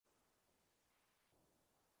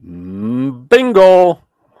Bingo!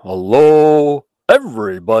 Hello,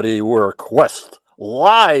 everybody. We're Quest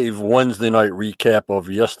live Wednesday night recap of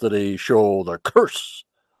yesterday's show, The Curse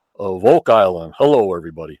of Oak Island. Hello,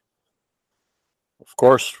 everybody. Of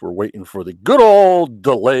course, we're waiting for the good old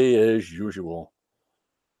delay as usual.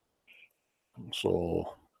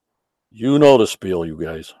 So, you know the spiel, you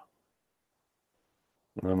guys.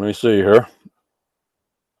 Let me see here.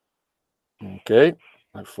 Okay,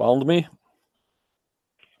 I found me.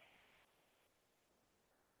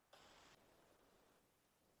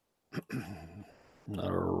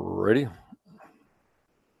 Alrighty.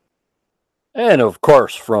 And of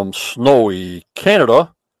course, from snowy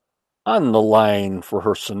Canada, on the line for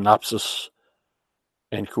her synopsis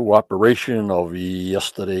and cooperation of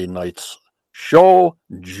yesterday night's show,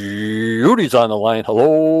 Judy's on the line.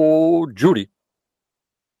 Hello, Judy.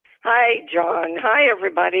 Hi, John. Hi,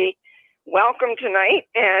 everybody. Welcome tonight.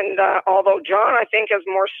 And although John, I think, has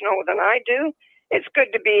more snow than I do, it's good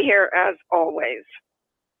to be here as always.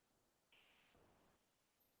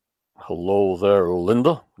 Hello there,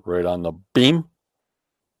 Linda, right on the beam.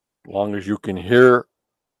 As long as you can hear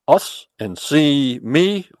us and see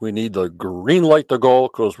me, we need the green light to go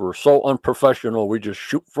because we're so unprofessional. We just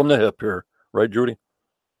shoot from the hip here. Right, Judy?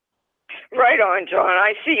 Right on, John.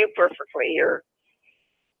 I see you perfectly here.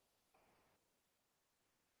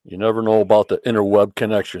 You never know about the interweb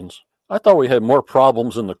connections. I thought we had more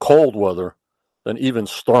problems in the cold weather than even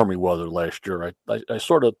stormy weather last year. I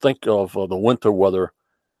sort of think of the winter weather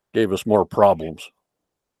gave us more problems.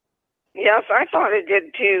 Yes, I thought it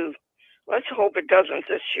did too. Let's hope it doesn't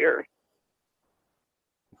this year.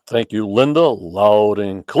 Thank you, Linda. Loud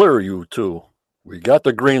and clear, you two. We got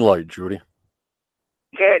the green light, Judy.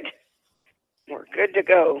 Good. We're good to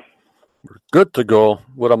go. We're good to go.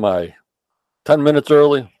 What am I? 10 minutes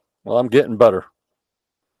early? Well, I'm getting better.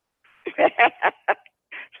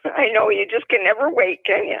 I know, you just can never wait,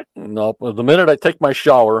 can you? No, the minute I take my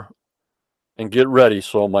shower and get ready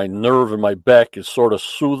so my nerve in my back is sort of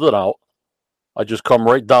soothed out, I just come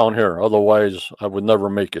right down here. Otherwise, I would never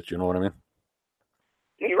make it. You know what I mean?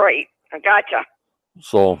 You're right. I gotcha.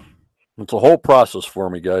 So it's a whole process for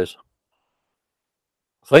me, guys.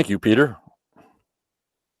 Thank you, Peter.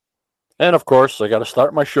 And of course, I got to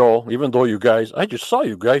start my show, even though I just saw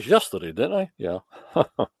you guys yesterday, didn't I? Yeah.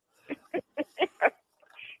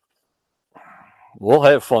 We'll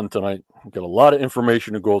have fun tonight. We've got a lot of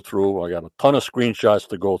information to go through. I got a ton of screenshots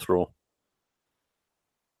to go through.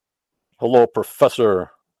 Hello,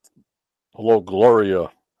 Professor. Hello,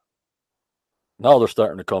 Gloria. Now they're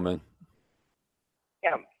starting to come in.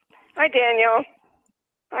 Yeah. Hi, Daniel.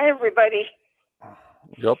 Hi, everybody.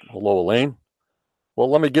 Yep. Hello, Elaine.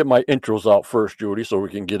 Well, let me get my intros out first, Judy, so we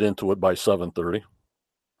can get into it by 7:30.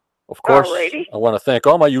 Of course, Alrighty. I want to thank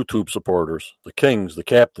all my YouTube supporters, the Kings, the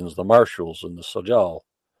Captains, the Marshals, and the Sajal.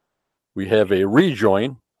 We have a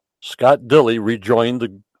rejoin. Scott Dilly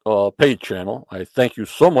rejoined the paid channel. I thank you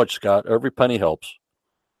so much, Scott. Every penny helps.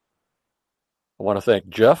 I want to thank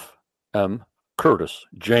Jeff, M., Curtis,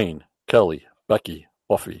 Jane, Kelly, Becky,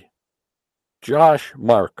 Buffy, Josh,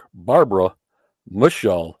 Mark, Barbara,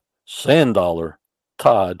 Michelle, Sandollar,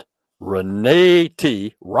 Todd, Renee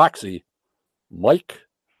T., Roxy, Mike,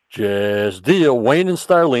 Jazdia, Wayne, and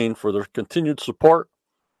Starlene for their continued support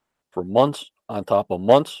for months on top of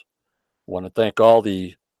months. I want to thank all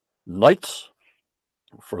the Knights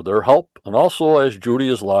for their help. And also, as Judy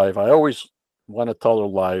is live, I always want to tell her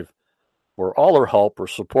live, for all her help or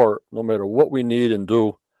support, no matter what we need and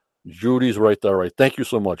do, Judy's right there. Right. Thank you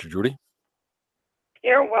so much, Judy.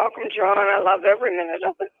 You're welcome, John. I love every minute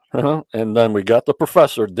of it. And then we got the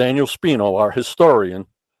professor, Daniel Spino, our historian.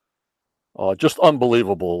 Just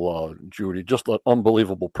unbelievable, Judy. Just an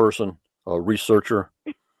unbelievable person, researcher.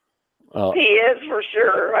 He is, for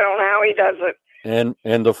sure. I don't know how he does it.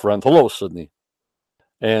 And a friend. Hello, Sydney.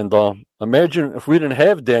 And imagine if we didn't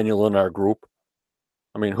have Daniel in our group.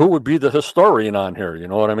 I mean, who would be the historian on here? You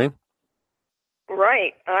know what I mean?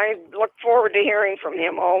 Right. I look forward to hearing from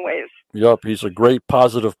him always. Yep, he's a great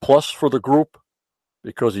positive plus for the group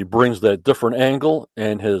because he brings that different angle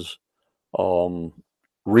and his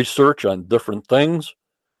research on different things.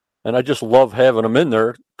 And I just love having him in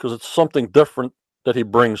there because it's something different that he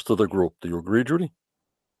brings to the group. Do you agree, Judy?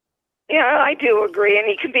 Yeah, I do agree. And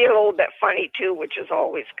he can be a little bit funny, too, which is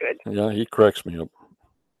always good. Yeah, he cracks me up.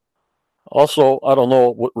 Also, I don't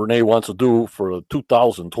know what Renee wants to do for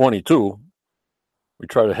 2022. We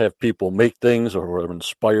try to have people make things or have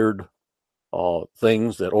inspired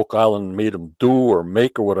things that Oak Island made them do or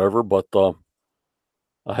make or whatever. But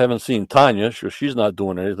I haven't seen Tanya. She's not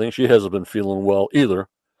doing anything. She hasn't been feeling well either.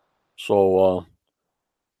 So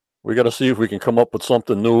We got to see if we can come up with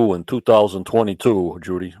something new in 2022,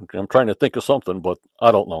 Judy. I'm trying to think of something, but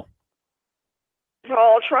I don't know. Well,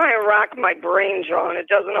 I'll try and rack my brain, John. It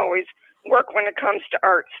doesn't always work when it comes to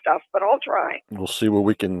art stuff, but I'll try. We'll see what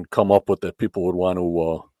we can come up with that people would want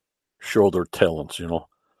to show their talents, you know.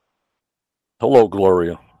 Hello,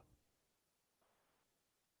 Gloria.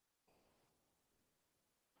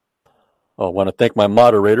 I want to thank my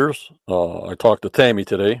moderators. I talked to Tammy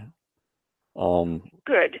today.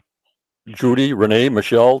 Good. Judy, Renee,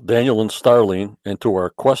 Michelle, Daniel, and Starlene, and to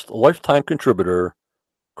our Quest lifetime contributor,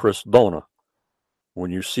 Chris Dona.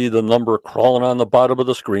 When you see the number crawling on the bottom of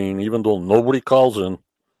the screen, even though nobody calls in,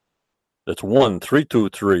 it's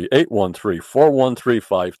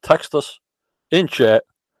 1-323-813-4135. Text us in chat.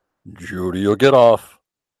 Judy will get off.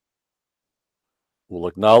 We'll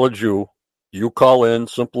acknowledge you. You call in,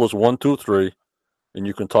 simple as 123, and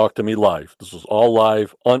you can talk to me live. This is all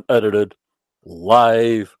live, unedited,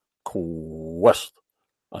 live Quest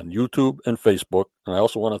on YouTube and Facebook. And I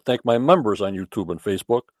also want to thank my members on YouTube and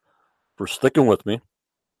Facebook for sticking with me.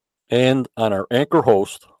 And on our Anchor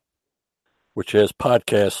host, which has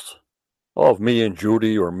podcasts of me and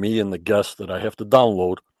Judy or me and the guests that I have to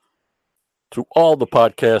download to all the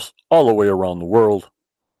podcasts all the way around the world.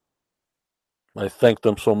 I thank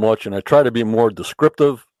them so much, and I try to be more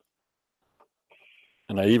descriptive.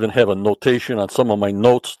 And I even have a notation on some of my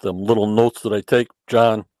notes, them little notes that I take.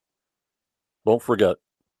 John, don't forget,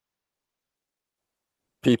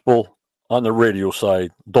 people on the radio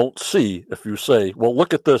side don't see if you say, well,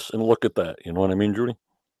 look at this and look at that. You know what I mean, Judy?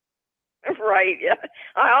 Right, yeah.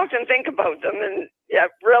 I often think about them, and yeah,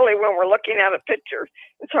 really, when we're looking at a picture,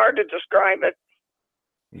 it's hard to describe it.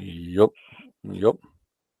 Yep.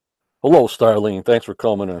 Hello, Starlene. Thanks for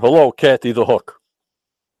coming in. Hello, Kathy the Hook.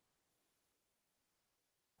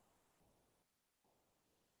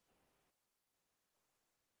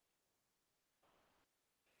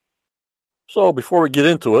 So before we get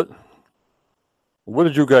into it, what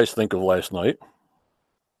did you guys think of last night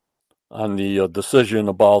on the decision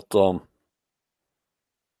about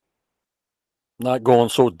not going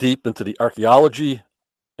so deep into the archaeology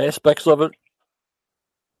aspects of it?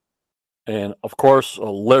 And of course,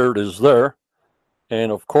 Laird is there.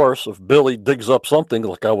 And of course, if Billy digs up something,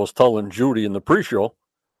 like I was telling Judy in the pre-show,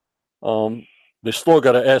 they still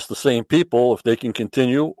got to ask the same people if they can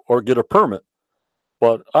continue or get a permit.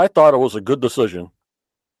 But I thought it was a good decision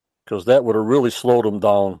because that would have really slowed them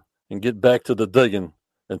down and get back to the digging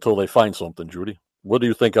until they find something, Judy. What do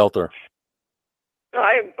you think out there?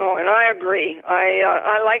 I agree.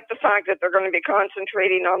 I like the fact that they're going to be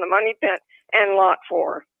concentrating on the Money Pit and Lot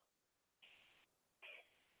 4.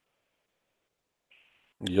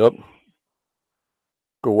 Yep.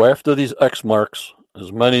 Go after these X marks,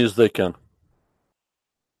 as many as they can.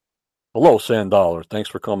 Hello, Sandollar. Thanks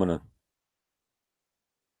for coming in.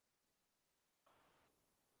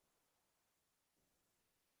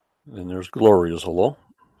 And there's Gloria's hello.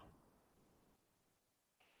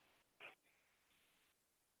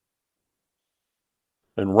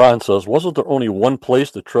 And Ron says, wasn't there only one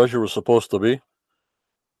place the treasure was supposed to be?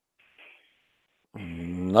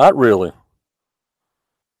 Not really.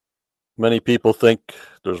 Many people think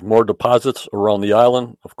there's more deposits around the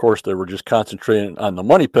island. Of course, they were just concentrating on the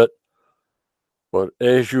Money Pit. But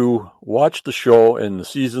as you watch the show and the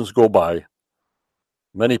seasons go by,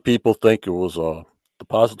 many people think it was a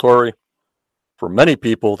depository for many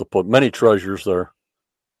people to put many treasures there.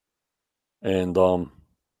 And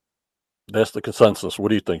that's the consensus. What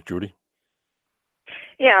do you think, Judy?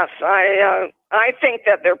 Yes, I think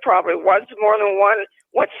that there probably was more than one.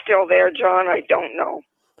 What's still there, John, I don't know.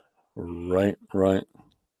 Right.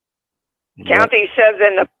 Kathy says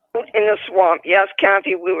in the swamp. Yes,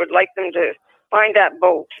 Kathy, we would like them to find that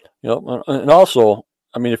boat. Yep. And also,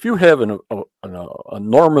 I mean, if you have an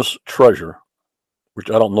enormous treasure, which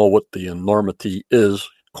I don't know what the enormity is,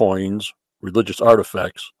 coins, religious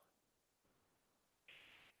artifacts,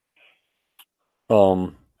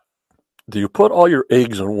 do you put all your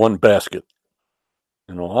eggs in one basket?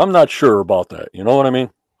 You know, I'm not sure about that. You know what I mean?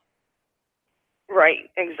 Right,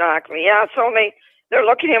 exactly. Yeah, so they're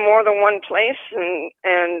looking in more than one place,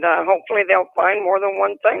 and hopefully they'll find more than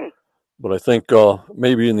one thing. But I think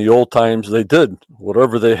maybe in the old times they did.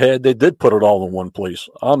 Whatever they had, they did put it all in one place.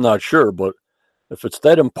 I'm not sure, but if it's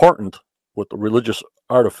that important with the religious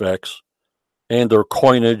artifacts and their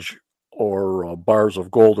coinage or bars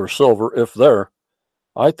of gold or silver, if there,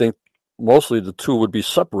 I think mostly the two would be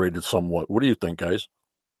separated somewhat. What do you think, guys?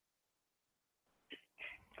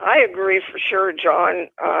 I agree for sure, John.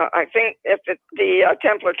 I think if the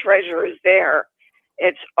Templar treasure is there,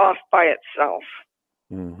 it's off by itself.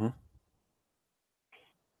 Mm-hmm.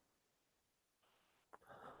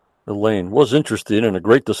 Elaine was interested in a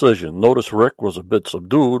great decision. Notice Rick was a bit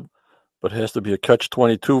subdued, but has to be a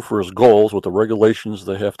catch-22 for his goals with the regulations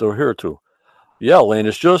they have to adhere to. Yeah, Elaine,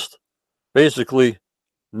 it's just basically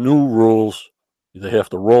new rules. They have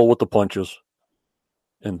to roll with the punches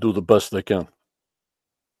and do the best they can.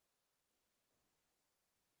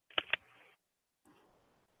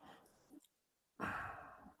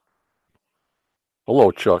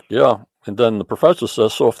 Hello, Chuck. Yeah. And then the professor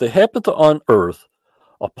says, so if they happen to unearth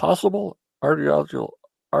a possible archaeological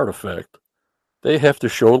artifact, they have to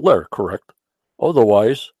show Lair, correct?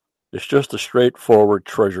 Otherwise, it's just a straightforward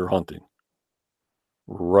treasure hunting.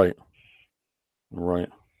 Right. Right.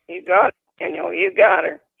 You got it, Daniel. You got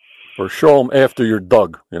her. Or show them after you're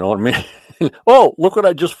dug. You know what I mean? Oh, look what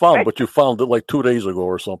I just found, Right. but you found it like 2 days ago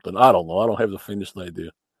or something. I don't know. I don't have the faintest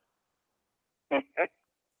idea.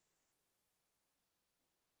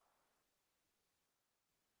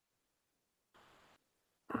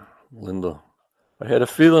 Linda, I had a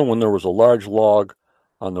feeling when there was a large log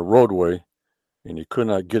on the roadway and you could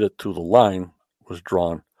not get it to the line was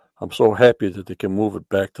drawn. I'm so happy that they can move it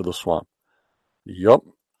back to the swamp. Yup.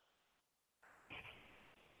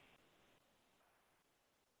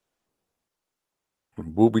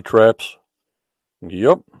 Booby traps.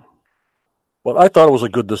 Yup. But I thought it was a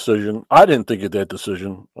good decision. I didn't think of that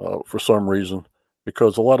decision for some reason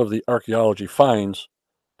because a lot of the archaeology finds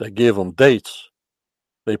that gave them dates,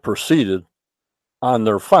 they proceeded on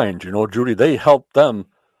their finds. You know, Judy, they helped them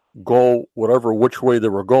go whatever which way they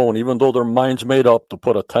were going, even though their minds made up to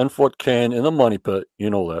put a 10-foot can in a money pit.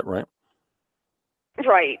 You know that, right?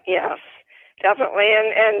 Right, yes. Definitely.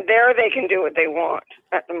 And there they can do what they want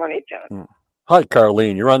at the money pit. Hi,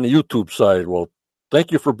 Carlene. You're on the YouTube side. Well,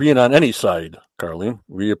 thank you for being on any side, Carlene.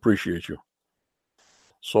 We appreciate you.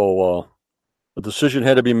 So the decision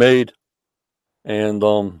had to be made. And,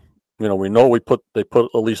 you know, we know they put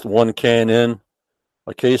at least one can in,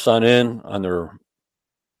 a caisson in on their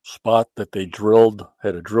spot that they drilled,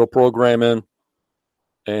 had a drill program in.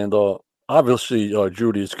 And obviously,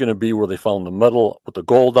 Judy, it's going to be where they found the metal with the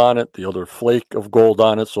gold on it, the other flake of gold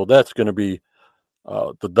on it. So that's going to be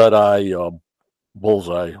the Deadeye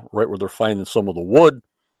bullseye, right where they're finding some of the wood,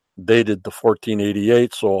 dated to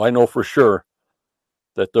 1488. So I know for sure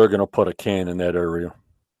that they're going to put a can in that area.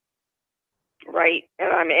 Right.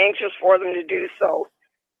 And I'm anxious for them to do so.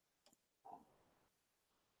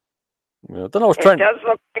 Yeah, then I was trying. It does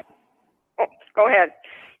look like, go ahead.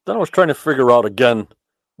 Then I was trying to figure out again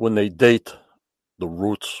when they date the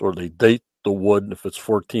roots or they date the wood, if it's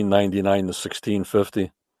 1499 to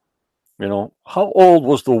 1650. You know, how old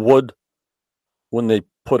was the wood when they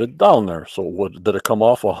put it down there? So did it come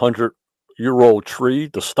off a 100-year-old tree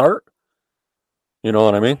to start? You know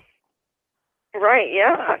what I mean? Right,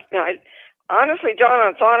 yeah. Honestly, John,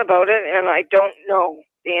 I've thought about it, and I don't know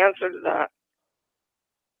the answer to that.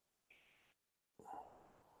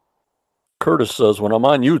 Curtis says, when I'm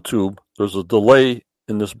on YouTube, there's a delay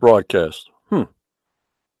in this broadcast. Who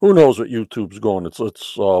knows what YouTube's going?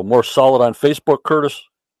 It's more solid on Facebook, Curtis.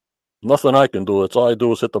 Nothing I can do. That's all I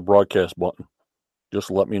do is hit the broadcast button. Just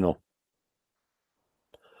let me know.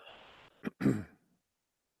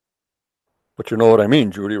 But you know what I mean,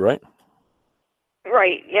 Judy, right?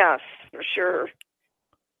 Right, yes, for sure.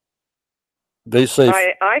 They say...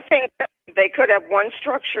 I think they could have one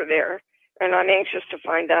structure there, and I'm anxious to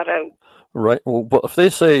find that out. Right. Well, but if they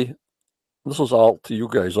say, this is all to you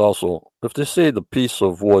guys also, if they say the piece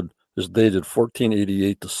of wood is dated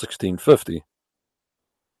 1488 to 1650,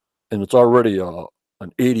 and it's already an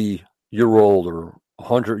 80-year-old or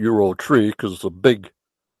 100-year-old tree because it's a big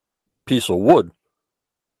piece of wood,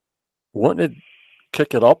 wouldn't it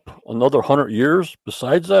kick it up another 100 years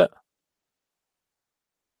besides that?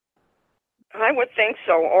 I would think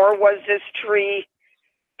so. Or was this tree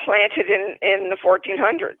planted in the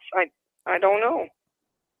 1400s? I don't know.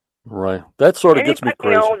 Right. That sort of gets me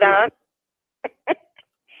crazy. Know that?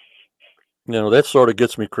 You know, that sort of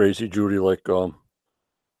gets me crazy, Judy. Like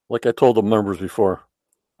I told the members before,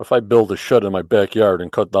 if I build a shed in my backyard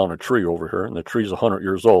and cut down a tree over here, and the tree's 100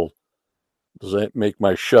 years old, does that make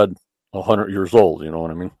my shed 100 years old? You know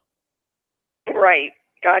what I mean? Right.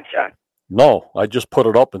 Gotcha. No, I just put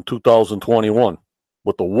it up in 2021.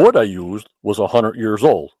 But the wood I used was 100 years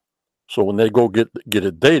old. So when they go get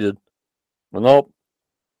it dated, well, nope,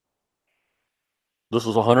 this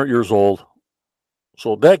is 100 years old.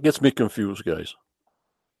 So that gets me confused, guys.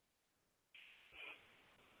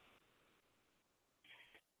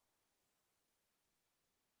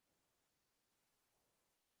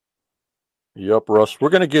 Yep, Russ. We're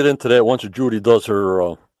going to get into that once Judy does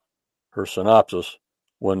her synopsis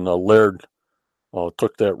when Laird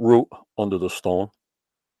took that root under the stone.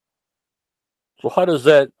 So how does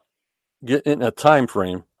that get in a time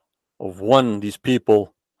frame of when these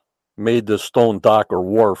people made this stone dock or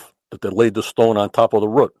wharf that they laid the stone on top of the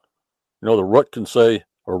root? You know, the root can say,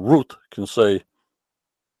 or root can say,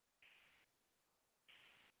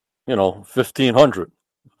 1500.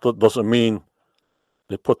 That doesn't mean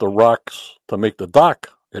they put the rocks to make the dock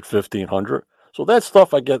at 1500. So that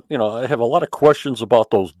stuff I get, I have a lot of questions about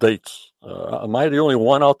those dates. Am I the only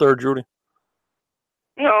one out there, Judy?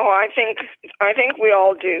 No, I think we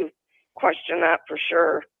all do question that for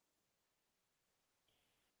sure.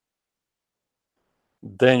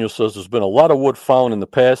 Daniel says there's been a lot of wood found in the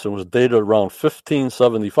past and was dated around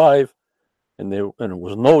 1575, and it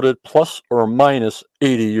was noted plus or minus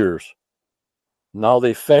 80 years. Now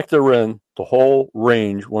they factor in the whole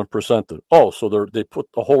range when presented. Oh, so they put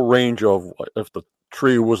the whole range of if the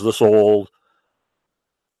tree was this old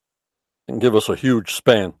and give us a huge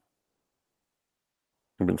span.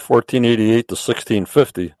 I mean, 1488 to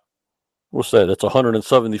 1650. What's that? It's a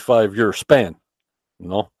 175-year span,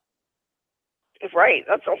 Right,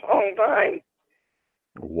 that's a long time.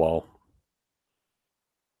 Wow.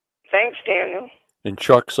 Thanks, Daniel. And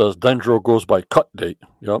Chuck says dendro goes by cut date.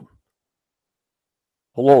 Yep.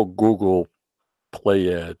 Hello, Google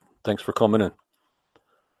Play ad. Thanks for coming in.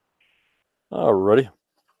 Alrighty.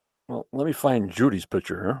 Well, let me find Judy's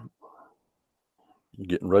picture here. You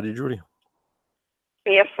getting ready, Judy?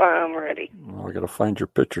 Yes, I'm ready. Well, I got to find your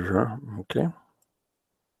picture here. Okay.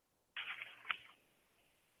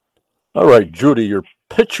 All right, Judy, your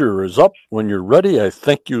picture is up. When you're ready, I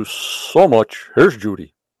thank you so much. Here's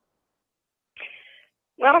Judy.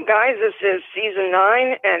 Well, guys, this is season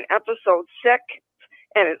 9 and episode 6,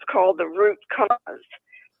 and it's called The Root Cause.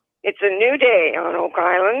 It's a new day on Oak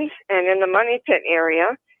Island, and in the Money Pit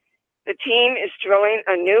area, the team is drilling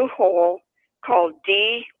a new hole called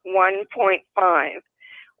D1.5,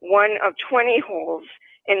 one of 20 holes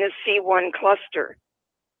in the C1 cluster.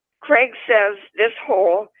 Craig says this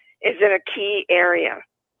hole is in a key area.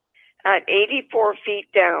 At 84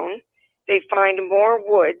 feet down, they find more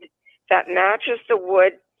wood that matches the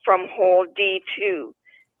wood from hole D2,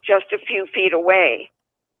 just a few feet away.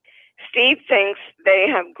 Steve thinks they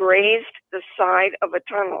have grazed the side of a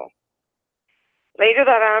tunnel. Later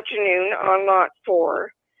that afternoon on Lot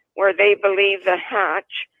 4, where they believe the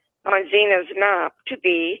hatch on Zena's map to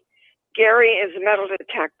be, Gary is metal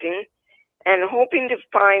detecting and hoping to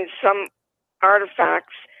find some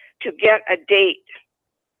artifacts to get a date.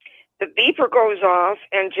 The beeper goes off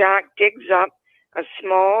and Jack digs up a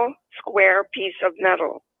small square piece of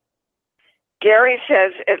metal. Gary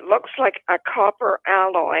says it looks like a copper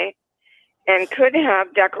alloy and could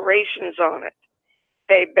have decorations on it.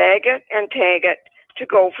 They bag it and tag it to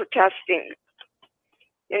go for testing.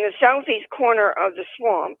 In the southeast corner of the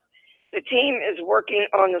swamp, the team is working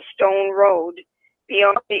on the stone road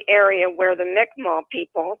beyond the area where the Mi'kmaq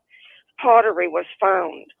people pottery was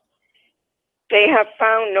found. They have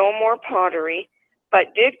found no more pottery,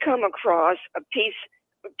 but did come across a piece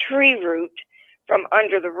of tree root from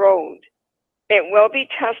under the road. It will be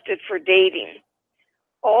tested for dating.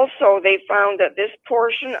 Also, they found that this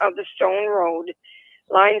portion of the stone road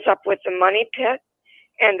lines up with the Money Pit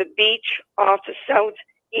and the beach off the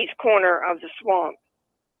southeast corner of the swamp.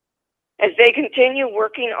 As they continue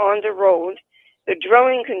working on the road, the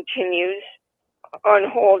drilling continues on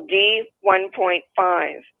hole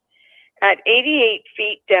D1.5. At 88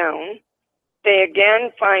 feet down, they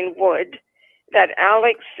again find wood that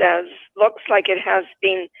Alex says looks like it has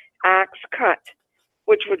been axe cut,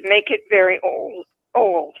 which would make it very old.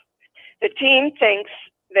 The team thinks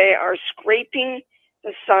they are scraping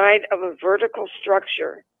the side of a vertical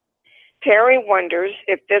structure. Terry wonders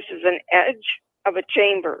if this is an edge of a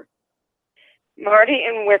chamber. Marty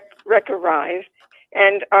and Rick arrive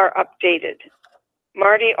and are updated.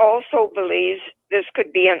 Marty also believes this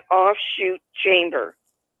could be an offshoot chamber.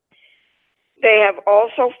 They have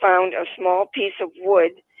also found a small piece of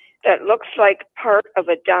wood that looks like part of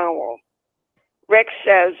a dowel. Rick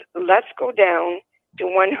says, let's go down to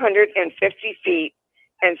 150 feet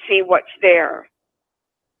and see what's there.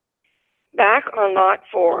 Back on Lot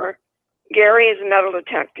 4, Gary is metal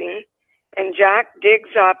detecting, and Jack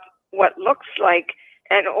digs up what looks like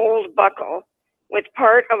an old buckle with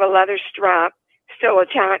part of a leather strap still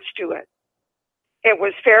attached to it. It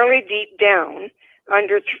was fairly deep down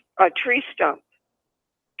under a tree stump.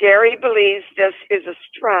 Gary believes this is a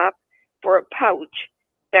strap for a pouch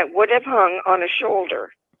that would have hung on a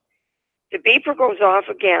shoulder. The beeper goes off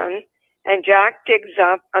again, and Jack digs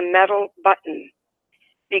up a metal button.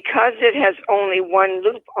 Because it has only one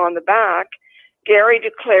loop on the back, Gary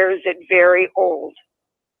declares it very old.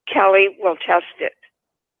 Kelly will test it.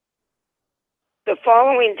 The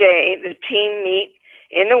following day, the team meet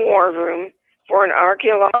in the war room for an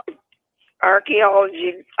archaeology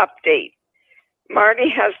update. Marty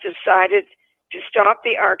has decided to stop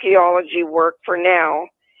the archaeology work for now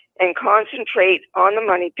and concentrate on the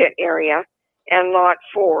Money Pit area and Lot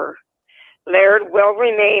 4. Laird will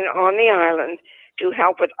remain on the island to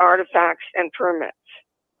help with artifacts and permits.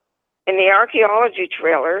 In the archaeology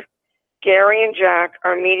trailer, Gary and Jack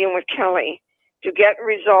are meeting with Kelly to get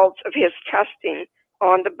results of his testing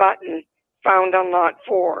on the button found on Lot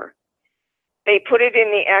 4. They put it in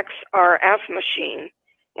the XRF machine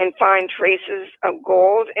and find traces of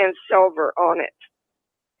gold and silver on it.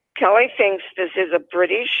 Kelly thinks this is a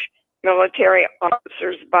British military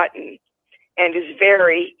officer's button and is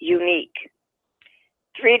very unique.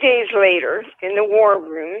 3 days later, in the war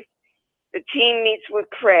room, the team meets with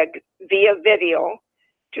Craig via video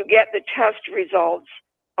to get the test results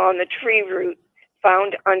on the tree root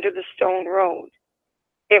found under the stone road.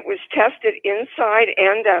 It was tested inside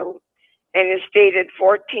and out and is dated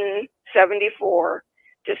 1474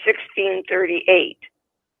 to 1638.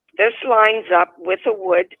 This lines up with the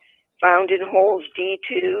wood found in holes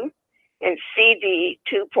D2 and CD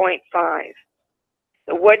 2.5.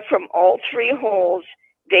 The wood from all 3 holes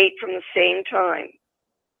date from the same time.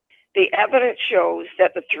 The evidence shows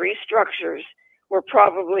that the 3 structures were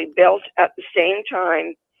probably built at the same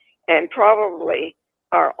time and probably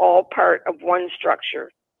are all part of one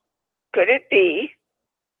structure. Could it be?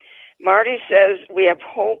 Marty says we have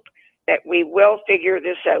hope that we will figure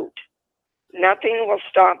this out. Nothing will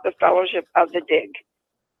stop the Fellowship of the Dig.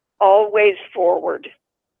 Always forward.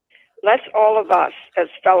 Let's all of us as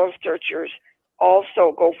fellow searchers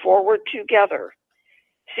also go forward together.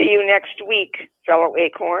 See you next week, fellow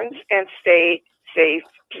acorns, and stay safe,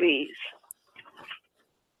 please.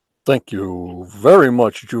 Thank you very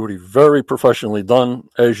much, Judy. Very professionally done,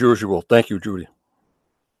 as usual. Thank you, Judy.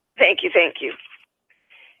 Thank you, thank you.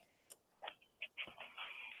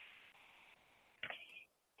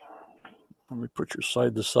 Let me put you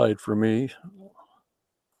side to side for me.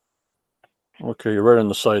 Okay, you're right on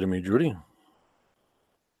the side of me, Judy.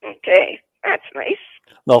 Okay, that's nice.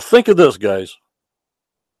 Now think of this, guys.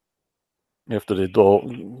 After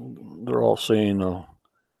they're all saying,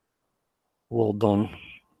 well done.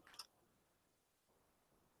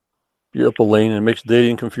 You're up, Elaine, and makes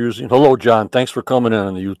dating confusing. Hello, John. Thanks for coming in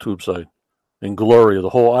on the YouTube side. And Gloria, the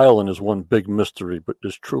whole island is one big mystery, but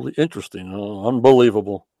it's truly interesting.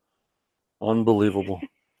 Unbelievable. Unbelievable.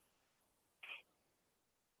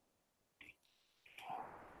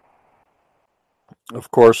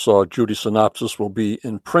 Of course, Judy's synopsis will be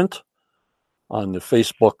in print on the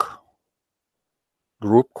Facebook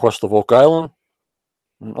group, Quest of Oak Island,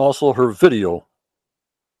 and also her video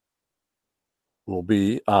will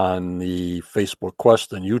be on the Facebook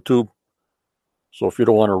Quest and YouTube. So if you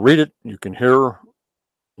don't want to read it, you can hear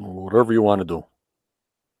whatever you want to do.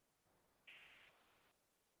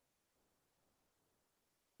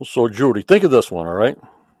 So, Judy, think of this one, all right?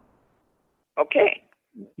 Okay.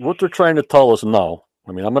 What they're trying to tell us now,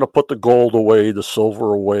 I mean, I'm going to put the gold away, the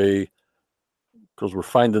silver away, because we're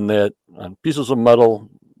finding that on pieces of metal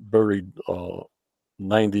buried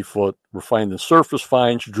 90 foot. We're finding surface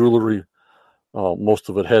finds, jewelry. Most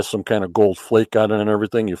of it has some kind of gold flake on it and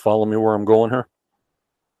everything. You follow me where I'm going here?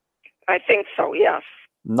 I think so, yes.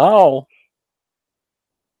 Now,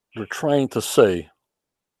 they're trying to say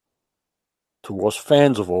to us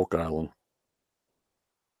fans of Oak Island,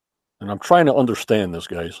 and I'm trying to understand this,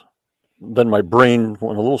 guys. Then my brain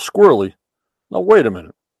went a little squirrely. Now, wait a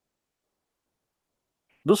minute.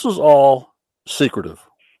 This is all secretive,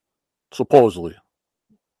 supposedly.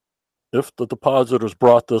 If the depositors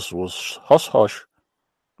brought this, was hush-hush,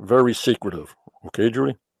 very secretive. Okay,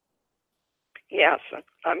 Judy? Yes,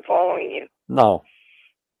 I'm following you. Now,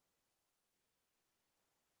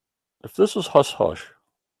 if this is hush-hush,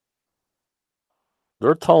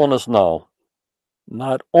 they're telling us now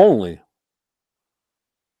not only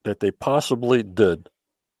that they possibly did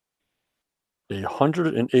a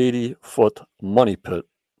 180-foot money pit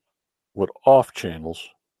with off channels,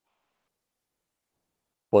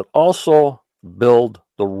 but also build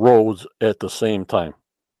the roads at the same time.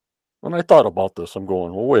 When I thought about this, I'm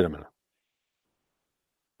going, well, wait a minute.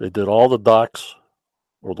 They did all the docks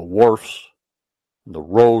or the wharfs, and the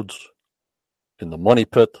roads, in the money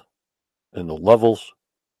pit, in the levels.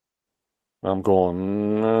 I'm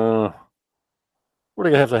going, what are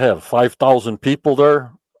you going to have 5,000 people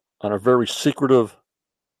there on a very secretive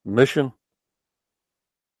mission?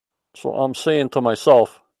 So I'm saying to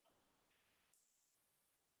myself,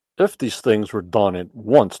 if these things were done at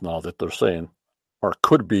once now that they're saying, or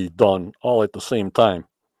could be done all at the same time,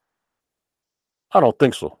 I don't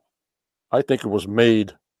think so. I think it was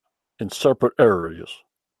made in separate areas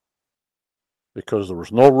because there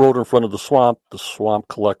was no road in front of the swamp. The swamp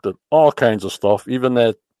collected all kinds of stuff, even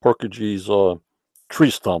that Porkagee's tree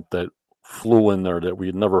stump that flew in there that we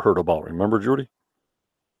had never heard about. Remember, Judy?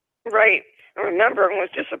 Right. I remember, it was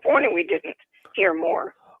disappointing we didn't hear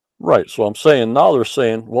more. Right. So I'm saying now they're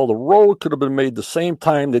saying, well, the road could have been made the same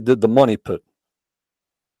time they did the money pit.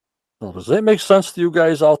 Now, does that make sense to you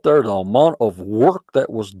guys out there? The amount of work that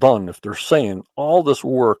was done, if they're saying all this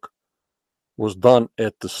work was done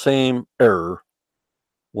at the same era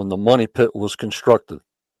when the money pit was constructed.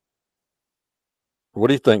 What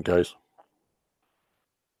do you think, guys?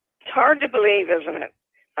 It's hard to believe, isn't it?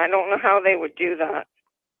 I don't know how they would do that.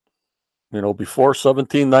 You know, before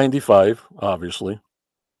 1795, obviously.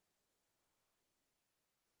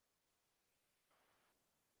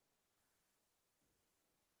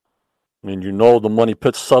 I mean, you know, the money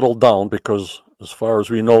pit settled down because, as far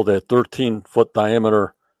as we know, that 13-foot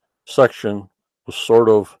diameter section was sort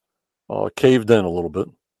of caved in a little bit.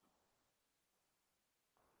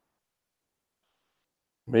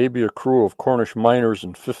 Maybe a crew of Cornish miners in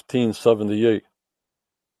 1578.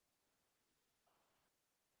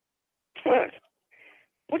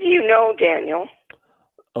 What do you know, Daniel?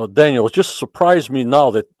 Daniel, it just surprised me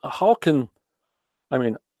now that how can, I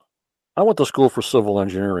mean, I went to school for civil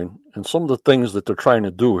engineering, and some of the things that they're trying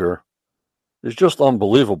to do here is just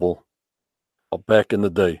unbelievable back in the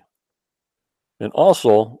day. And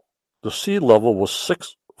also, the sea level was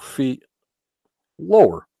 6 feet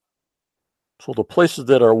lower. So the places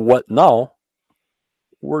that are wet now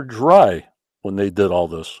were dry when they did all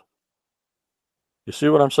this. You see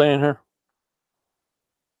what I'm saying here?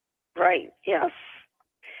 Right, yes.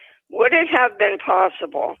 Would it have been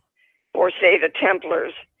possible for, say, the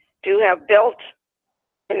Templars to have built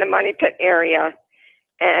in the money pit area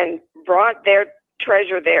and brought their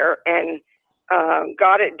treasure there and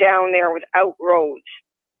got it down there without roads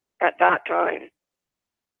at that time?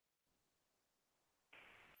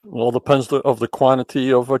 Well, it depends of the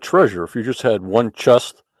quantity of a treasure. If you just had one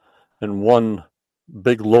chest and one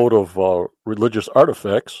big load of religious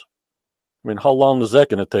artifacts, I mean, how long is that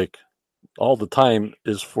going to take? All the time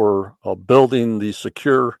is for building the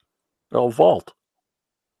secure vault.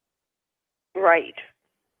 Right.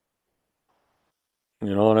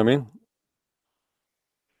 You know what I mean?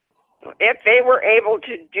 If they were able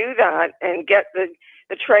to do that and get the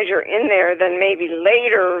treasure in there, then maybe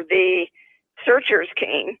later the searchers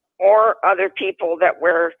came or other people that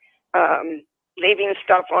were leaving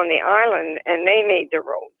stuff on the island and they made the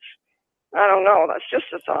roads. I don't know. That's just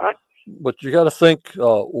a thought. But you got to think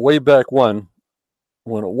way back when it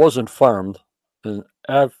wasn't farmed, and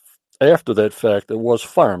after that fact, it was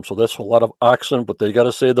farmed. So that's a lot of oxen, but they got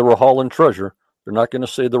to say they were hauling treasure. They're not going to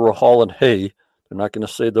say they were hauling hay. They're not going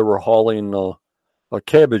to say they were hauling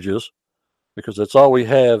cabbages, because that's all we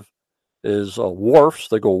have is wharfs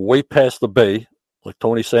that go way past the bay, like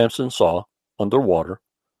Tony Sampson saw, underwater.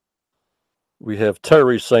 We have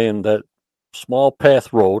Terry saying that small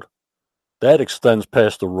path road, that extends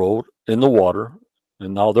past the road in the water,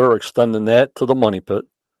 and now they're extending that to the money pit.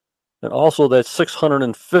 And also that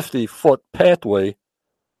 650-foot pathway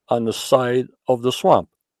on the side of the swamp.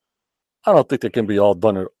 I don't think they can be all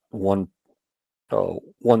done at one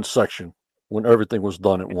section when everything was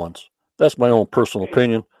done at once. That's my own personal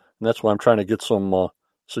opinion, and that's why I'm trying to get some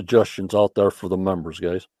suggestions out there for the members,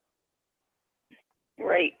 guys.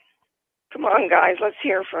 Right. Come on, guys, let's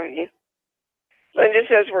hear from you. Linda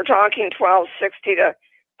says we're talking 1260 to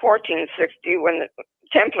 1460 when the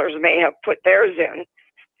Templars may have put theirs in.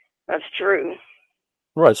 That's true.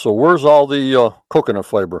 Right, so where's all the coconut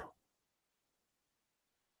fiber?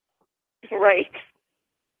 Right.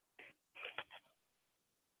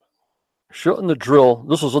 Shooting the drill,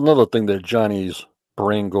 this is another thing that Johnny's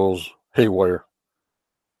brain goes haywire.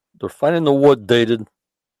 They're finding the wood dated,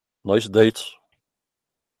 nice dates,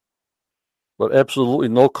 but absolutely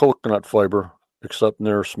no coconut fiber except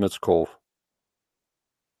near Smith's Cove.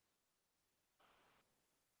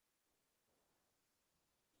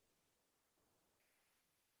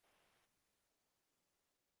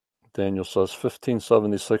 Daniel says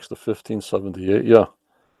 1576 to 1578. Yeah.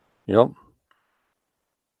 Yep.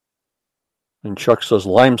 And Chuck says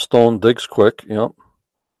limestone digs quick. Yep.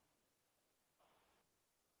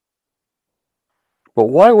 But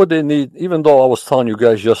why would they need, even though I was telling you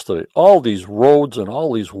guys yesterday, all these roads and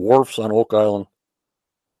all these wharfs on Oak Island,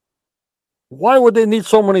 why would they need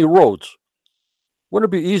so many roads?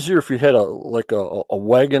 Wouldn't it be easier if you had a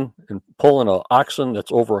wagon and pulling an oxen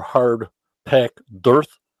that's over hard packed dirt?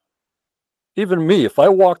 Even me, if I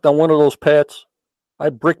walked on one of those paths,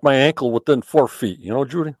 I'd break my ankle within 4 feet. You know,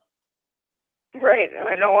 Judy? Right.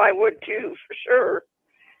 I know I would too, for sure.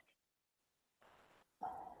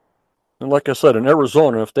 And like I said, in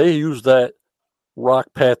Arizona, if they use that rock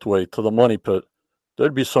pathway to the money pit,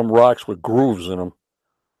 there'd be some rocks with grooves in them.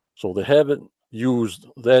 So they haven't used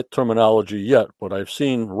that terminology yet, but I've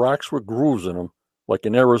seen rocks with grooves in them, like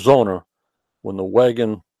in Arizona when the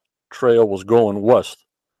wagon trail was going west.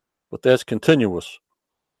 But that's continuous.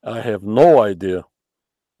 I have no idea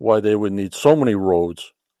why they would need so many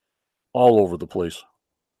roads all over the place.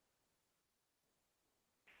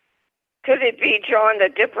 Could it be, John,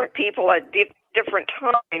 that different people at different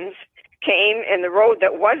times came and the road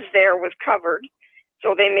that was there was covered,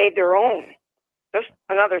 so they made their own? Just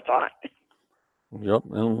another thought. Yep,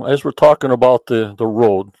 and as we're talking about the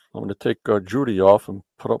road, I'm going to take Judy off and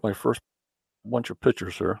put up my first bunch of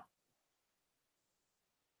pictures here.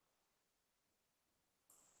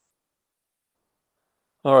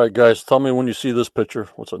 All right, guys, tell me when you see this picture.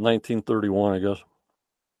 What's it, 1931, I guess?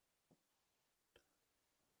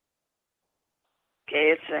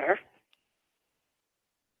 Okay, it's there.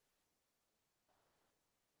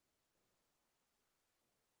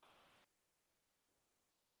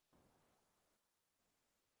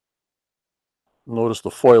 Notice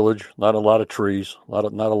the foliage, not a lot of trees, not a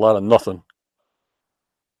lot of nothing.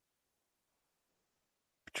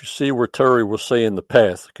 But you see where Terry was saying the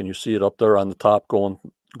path. Can you see it up there on the top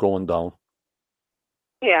going down?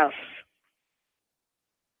 Yes.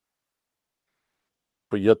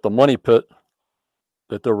 But yet the money pit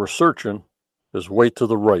that they're researching is way to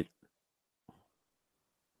the right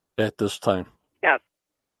at this time. Yeah.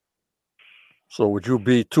 So would you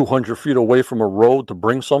be 200 feet away from a road to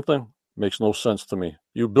bring something? Makes no sense to me.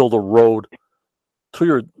 You build a road to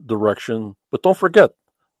your direction, but don't forget,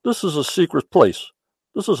 this is a secret place.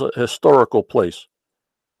 This is a historical place.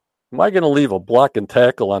 Am I going to leave a block and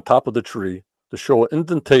tackle on top of the tree to show an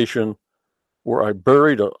indentation where I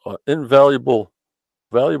buried an valuable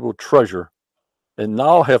treasure and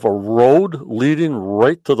now have a road leading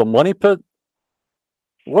right to the money pit?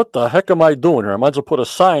 What the heck am I doing here? I might as well put a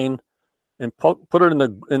sign and put it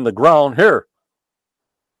in the ground.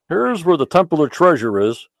 Here's where the Templar treasure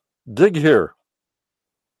is. Dig here.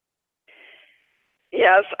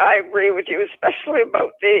 Yes, I agree with you, especially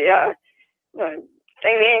about the thing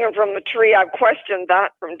hanging from the tree. I've questioned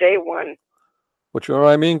that from day one. But you know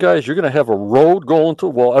what I mean, guys? You're going to have a road going to,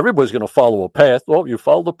 well, everybody's going to follow a path. Well, you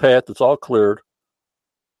follow the path, it's all cleared.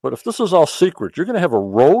 But if this is all secret, you're going to have a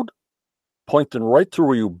road pointing right to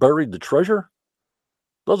where you buried the treasure?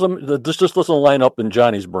 This just doesn't line up in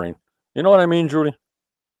Johnny's brain. You know what I mean, Judy?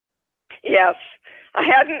 Yes. I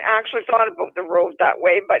hadn't actually thought about the road that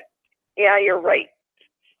way, but yeah, you're right.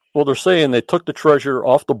 Well, they're saying they took the treasure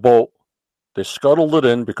off the boat. They scuttled it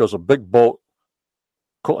in because a big boat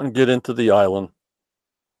couldn't get into the island.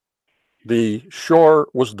 The shore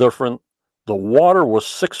was different. The water was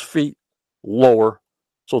 6 feet lower,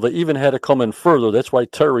 so they even had to come in further. That's why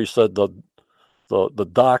Terry said the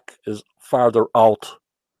dock is farther out.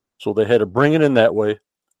 So they had to bring it in that way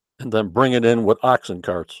and then bring it in with oxen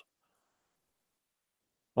carts.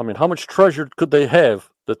 I mean, how much treasure could they have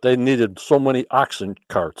that they needed so many oxen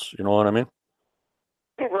carts? You know what I mean?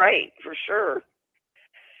 Right, for sure.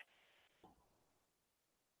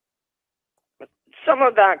 Some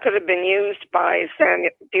of that could have been used by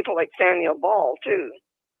people like Samuel Ball, too.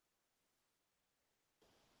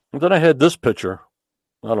 And then I had this picture.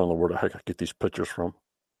 I don't know where the heck I get these pictures from.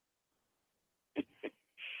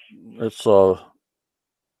 It's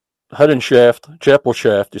head and shaft, chapel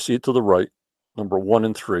shaft. You see it to the right, number 1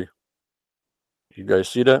 and 3. You guys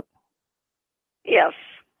see that? Yes.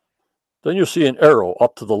 Then you see an arrow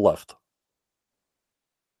up to the left.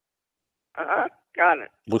 Got it.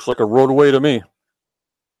 Looks like a roadway to me.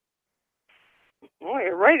 Well,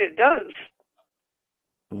 you're right, it does.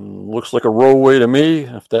 Looks like a roadway to me.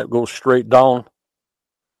 If that goes straight down,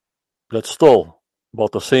 that's still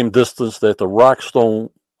about the same distance that the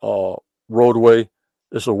Rockstone roadway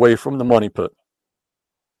is away from the money pit.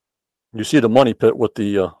 You see the money pit with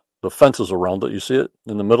the fences around it. You see it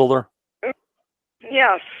in the middle there?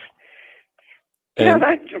 Yes. And, yeah,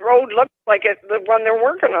 that road looks like it's the one they're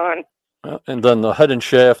working on. And then the head and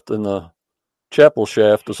shaft and the chapel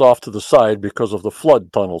shaft is off to the side because of the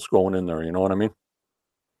flood tunnels going in there. You know what I mean?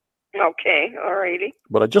 Okay, alrighty.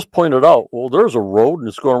 But I just pointed out, well, there's a road and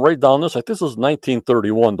it's going right down this. I think this is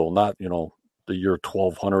 1931, though, not, the year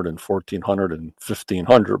 1200 and 1400 and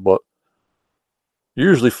 1500. But you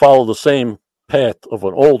usually follow the same path of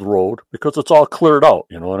an old road because it's all cleared out.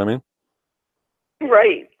 You know what I mean?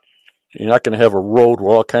 Right. You're not going to have a road with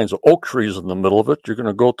all kinds of oak trees in the middle of it. You're going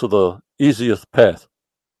to go to the easiest path.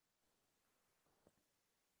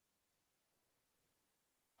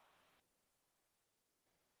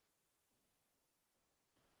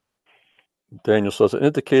 Daniel says it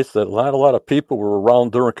indicates that a lot of people were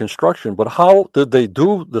around during construction. But how did they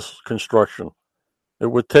do this construction? It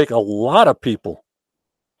would take a lot of people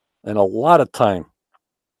and a lot of time.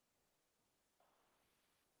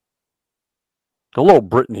 Hello,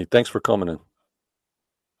 Brittany. Thanks for coming in.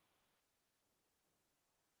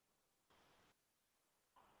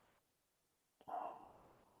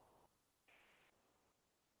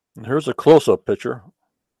 And here's a close-up picture.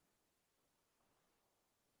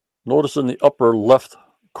 Notice in the upper left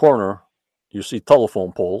corner, you see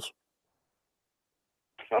telephone poles.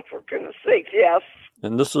 Oh, for goodness sakes, yes.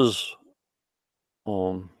 And this is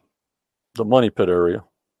the money pit area.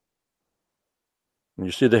 And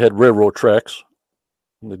you see they had railroad tracks.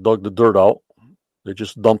 And they dug the dirt out. They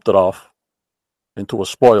just dumped it off into a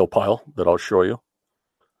spoil pile that I'll show you.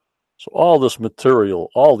 So all this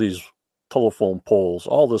material, all these telephone poles,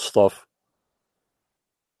 all this stuff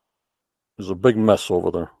is a big mess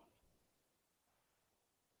over there.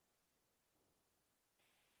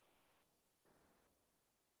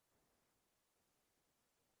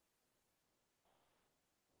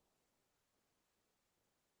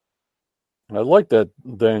 And I like that,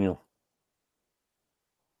 Daniel.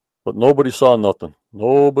 But nobody saw nothing.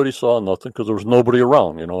 Nobody saw nothing because there was nobody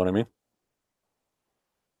around, you know what I mean?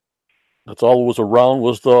 That's all that was around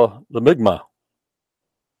was the Mi'kmaq.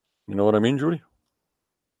 You know what I mean, Judy?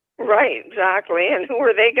 Right, exactly. And who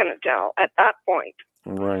are they going to tell at that point?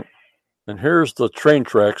 Right. And here's the train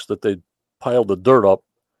tracks that they piled the dirt up.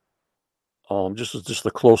 Just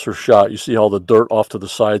a closer shot. You see how the dirt off to the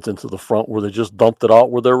sides into the front where they just dumped it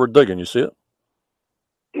out where they were digging. You see it?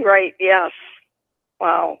 Right, yes.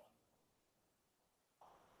 Wow.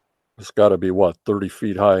 It's got to be, 30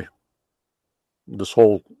 feet high. This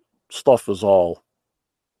whole stuff is all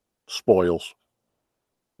spoils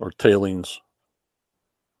or tailings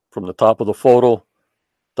from the top of the photo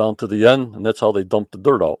down to the end, and that's how they dumped the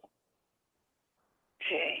dirt out.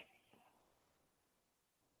 Okay.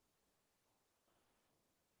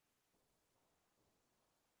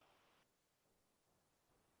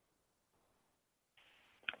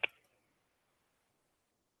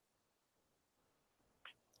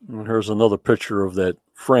 And here's another picture of that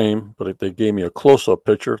frame, but they gave me a close-up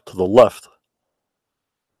picture to the left.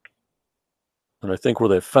 And I think where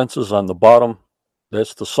that fence is on the bottom,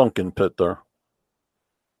 that's the sunken pit there.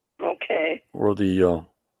 Okay. Where the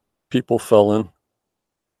people fell in.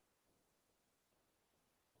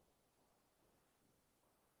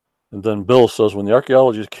 And then Bill says, when the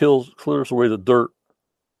archaeologist clears away the dirt,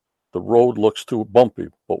 the road looks too bumpy.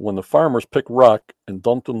 But when the farmers pick rock and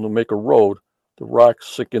dump them to make a road, the rocks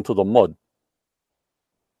sink into the mud.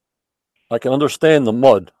 I can understand the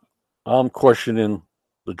mud. I'm questioning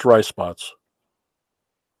the dry spots.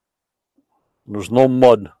 There's no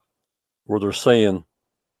mud where they're saying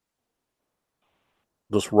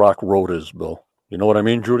this rock road is, Bill. You know what I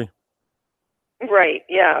mean, Judy? Right,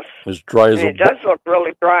 yes. As dry as it does look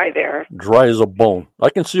really dry there. Dry as a bone. I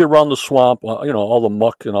can see around the swamp, all the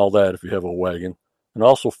muck and all that if you have a wagon. And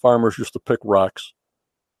also farmers used to pick rocks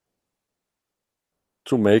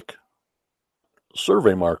to make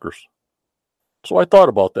survey markers. So I thought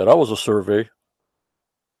about that. I was a survey.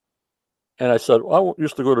 And I said, I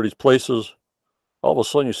used to go to these places. All of a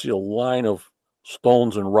sudden you see a line of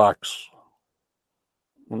stones and rocks.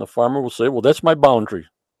 And the farmer will say, well, that's my boundary.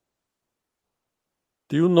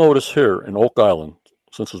 Do you notice here in Oak Island,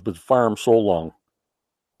 since it's been farmed so long,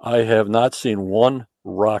 I have not seen one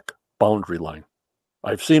rock boundary line.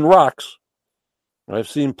 I've seen rocks. I've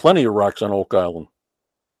seen plenty of rocks on Oak Island.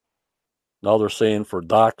 Now they're saying for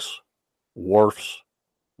docks, wharfs,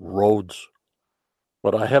 roads.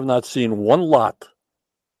 But I have not seen one lot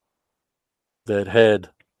that had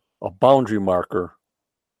a boundary marker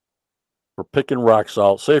for picking rocks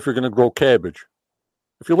out. Say if you're going to grow cabbage.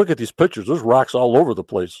 If you look at these pictures, there's rocks all over the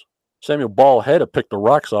place. Samuel Ball had to pick the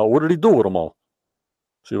rocks out. What did he do with them all?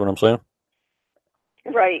 See what I'm saying?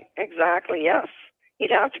 Right, exactly, yes.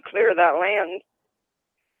 He'd have to clear that land.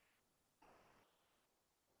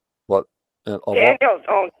 But Daniel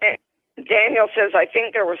says, I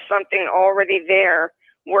think there was something already there,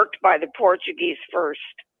 worked by the Portuguese first.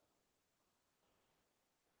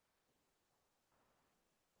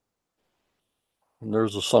 And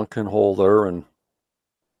there's a sunken hole there, and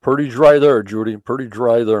pretty dry there, Judy. Pretty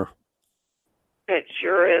dry there. It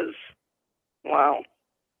sure is. Wow.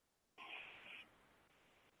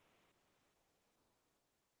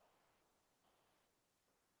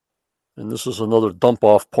 And this is another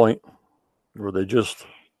dump-off point where they just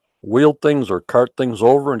wheel things or cart things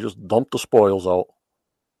over and just dump the spoils out.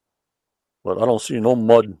 But I don't see no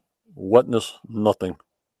mud, wetness, nothing.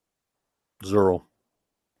 Zero.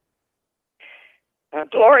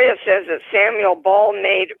 Gloria says that Samuel Ball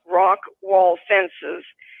made rock wall fences.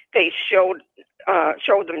 They showed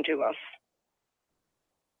them to us.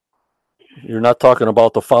 You're not talking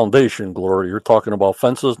about the foundation, Gloria. You're talking about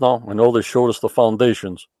fences now? I know they showed us the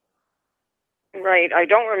foundations. Right. I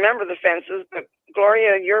don't remember the fences, but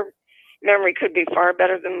Gloria, your memory could be far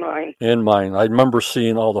better than mine. And mine. I remember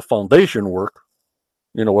seeing all the foundation work,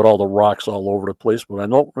 with all the rocks all over the place, but I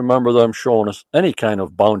don't remember them showing us any kind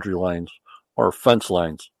of boundary lines or fence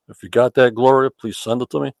lines. If you got that, Gloria, please send it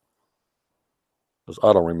to me, because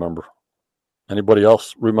I don't remember. Anybody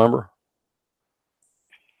else remember?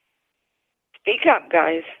 Speak up,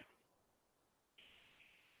 guys.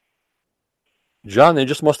 John, they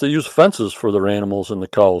just must have used fences for their animals and the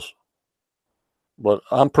cows. But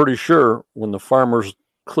I'm pretty sure when the farmers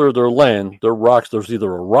clear their land, their rocks, there's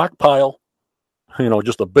either a rock pile,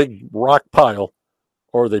 just a big rock pile,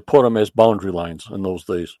 or they put them as boundary lines in those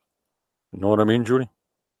days. You know what I mean, Judy?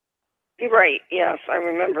 Right. Yes, I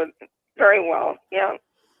remember very well. Yeah.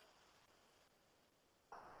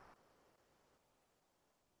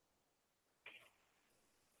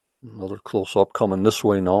 Another close-up coming this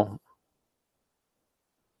way now.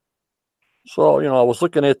 So, I was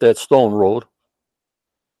looking at that stone road.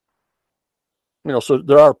 So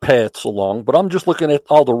there are paths along, but I'm just looking at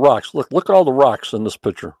all the rocks. Look at all the rocks in this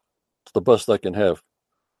picture. It's the best I can have.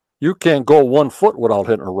 You can't go 1 foot without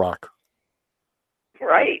hitting a rock.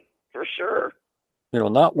 Right, for sure.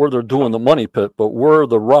 Not where they're doing the money pit, but where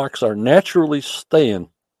the rocks are naturally staying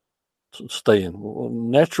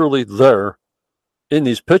naturally there in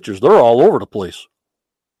these pictures. They're all over the place.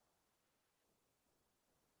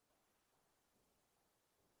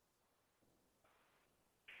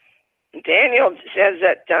 Daniel says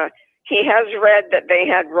that he has read that they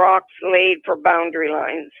had rocks laid for boundary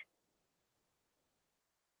lines.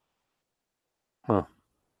 Huh.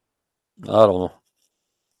 I don't know.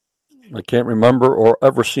 I can't remember or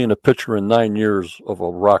ever seen a picture in 9 years of a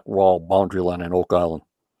rock wall boundary line in Oak Island.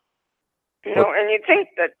 And you'd think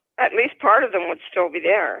that at least part of them would still be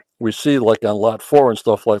there. We see like on lot 4 and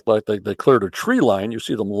stuff like that, they cleared a tree line. You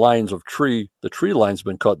see them lines of tree. The tree line's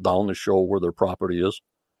been cut down to show where their property is.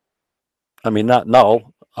 I mean, not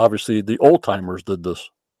now. Obviously, the old timers did this.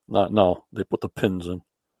 Not now. They put the pins in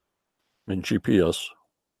GPS.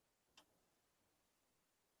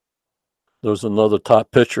 There's another top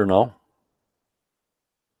picture now.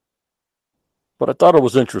 But I thought it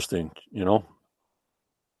was interesting, It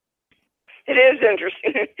is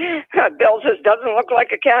interesting. Bill says, doesn't look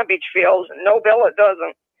like a cabbage field. No, Bill, it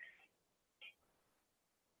doesn't.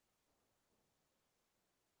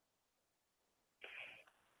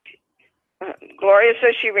 Gloria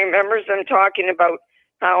says she remembers them talking about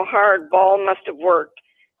how hard Ball must have worked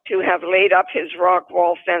to have laid up his rock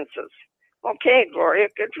wall fences. Okay, Gloria,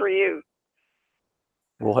 good for you.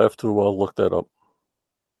 We'll have to look that up.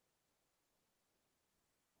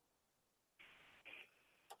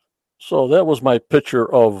 So that was my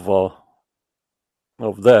picture of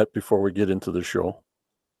that before we get into the show.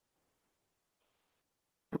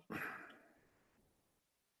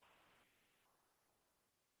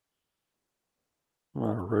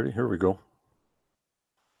 Alrighty, here we go.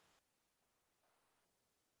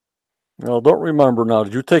 Now, don't remember now.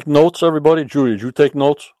 Did you take notes, everybody? Judy, did you take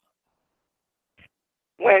notes?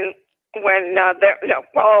 Well,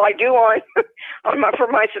 I do for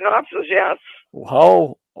my synopsis, yes.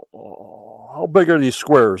 How big are these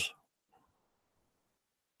squares?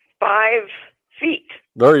 5 feet.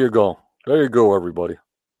 There you go. There you go, everybody.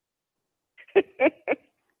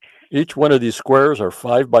 Each one of these squares are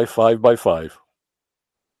 5 by 5 by 5.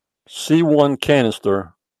 C1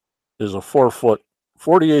 canister is a 4-foot,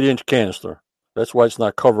 48-inch canister. That's why it's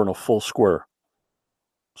not covering a full square.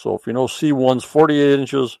 So if you know C1's 48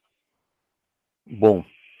 inches, boom.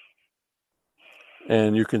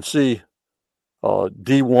 And you can see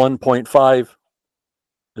D1.5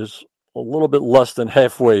 is a little bit less than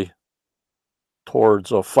halfway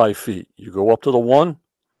towards 5 feet. You go up to the 1,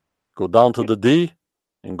 go down to the D,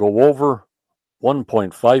 and go over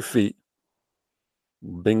 1.5 feet.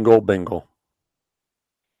 Bingo, bingo.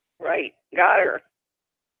 Right. Got her.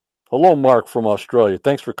 Hello, Mark from Australia.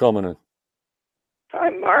 Thanks for coming in. Hi,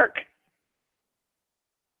 Mark.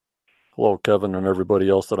 Hello, Kevin, and everybody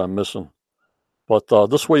else that I'm missing. But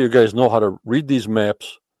this way you guys know how to read these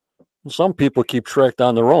maps. Some people keep track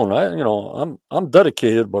on their own. I'm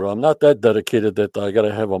dedicated, but I'm not that dedicated that I got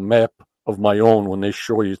to have a map of my own when they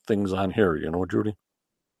show you things on here, Judy?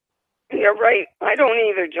 You're right. I don't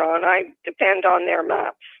either, John. I depend on their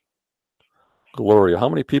maps. Gloria, how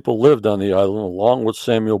many people lived on the island along with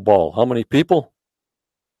Samuel Ball? How many people?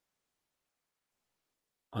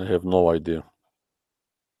 I have no idea.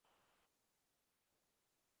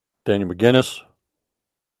 Daniel McGinnis,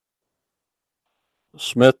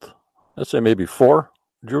 Smith. I'd say maybe 4,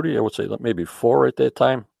 Judy. I would say maybe 4 at that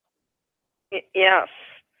time. Yes,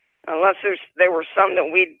 unless there were some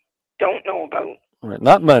that we don't know about. Right.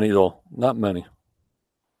 Not many, though. Not many.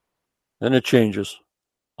 And it changes.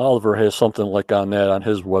 Oliver has something like on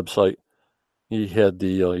his website. He had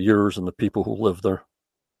the years and the people who lived there.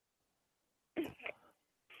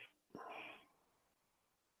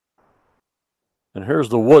 And here's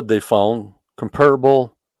the wood they found,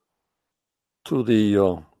 comparable to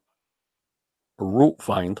the root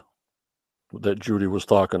find that Judy was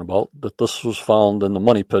talking about, that this was found in the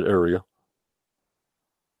Money Pit area,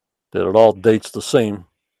 that it all dates the same.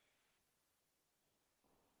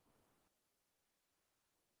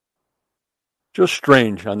 Just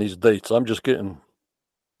strange on these dates. I'm just getting,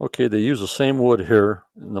 okay, they use the same wood here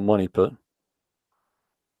in the Money Pit.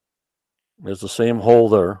 There's the same hole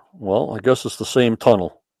there. Well, I guess it's the same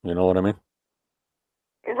tunnel. You know what I mean?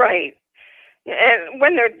 Right. And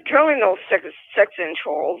when they're drilling those 6-inch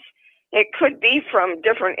holes, it could be from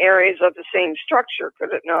different areas of the same structure,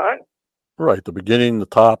 could it not? Right. The beginning, the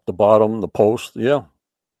top, the bottom, the post. Yeah.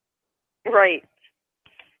 Right.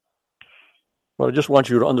 But I just want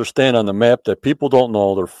you to understand on the map that people don't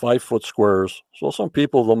know they're 5-foot squares. So some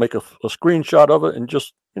people, they'll make a screenshot of it and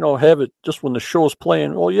just, have it just when the show's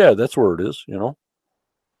playing. Well, yeah, that's where it is, Yeah,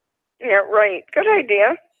 right. Good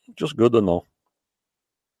idea. Just good to know.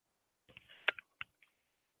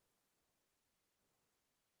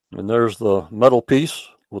 And there's the metal piece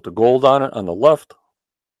with the gold on it on the left.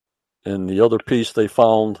 And the other piece they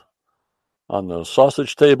found on the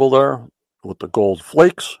sausage table there with the gold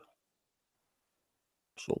flakes.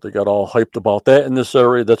 So they got all hyped about that in this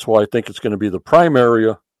area. That's why I think it's going to be the prime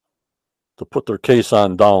area to put their case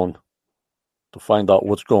on down to find out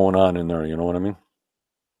what's going on in there. You know what I mean?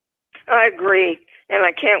 I agree. And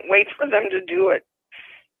I can't wait for them to do it.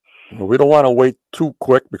 We don't want to wait too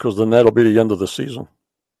quick because then that'll be the end of the season.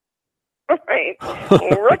 Right.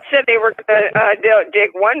 Well, Rick said they were going to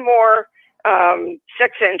dig one more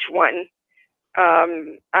 6-inch one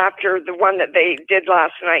after the one that they did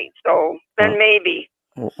last night. So then maybe.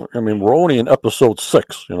 I mean, we're only in episode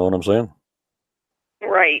 6. You know what I'm saying?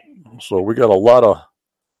 Right. So we got a lot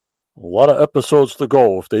of episodes to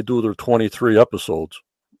go if they do their 23 episodes.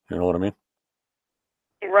 You know what I mean?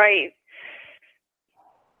 Right.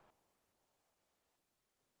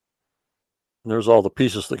 And there's all the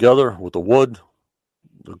pieces together with the wood,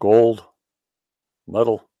 the gold,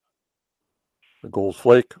 metal, the gold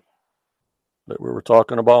flake that we were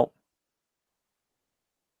talking about.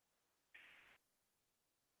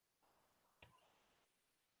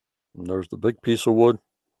 And there's the big piece of wood,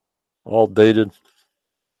 all dated.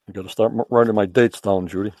 I got to start writing my dates down,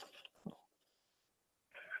 Judy.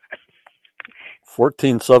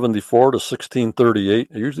 1474 to 1638.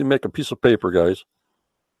 I usually make a piece of paper, guys,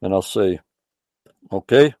 and I'll say,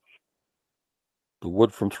 okay, the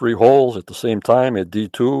wood from 3 holes at the same time at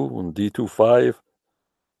D2 and D25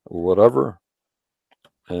 or whatever.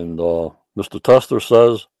 And Mr. Tester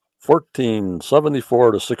says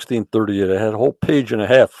 1474 to 1638. I had a whole page and a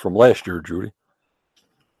half from last year, Judy.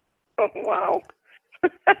 Oh, wow.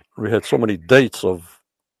 We had so many dates of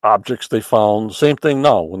objects they found. Same thing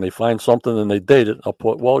now. When they find something and they date it, I'll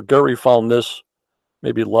put, well, Gary found this,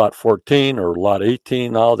 maybe lot 14 or lot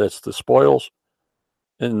 18 now. That's the spoils.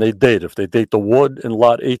 And they date. If they date the wood in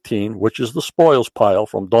lot 18, which is the spoils pile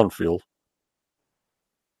from Dunfield,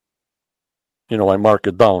 I mark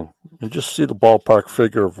it down. And just see the ballpark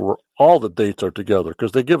figure of where all the dates are together.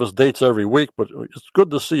 Because they give us dates every week, but it's good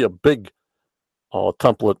to see a big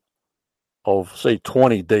template of, say,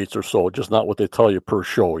 20 dates or so, just not what they tell you per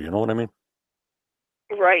show. You know what I mean?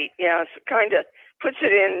 Right, yes. It kind of puts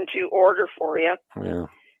it into order for you. Yeah.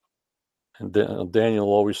 And Daniel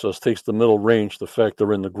always says, takes the middle range to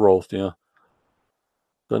factor in the growth, yeah.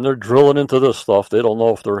 Then they're drilling into this stuff. They don't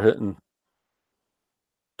know if they're hitting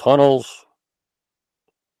tunnels,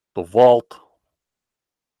 the vault.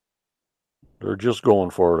 They're just going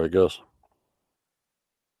for it, I guess.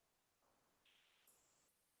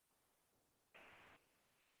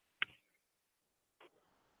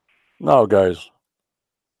 Now, guys,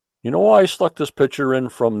 you know why I stuck this picture in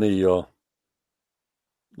from the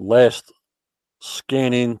last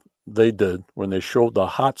scanning they did when they showed the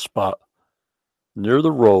hot spot near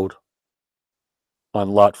the road on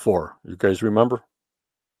lot 4? You guys remember?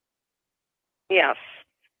 Yes.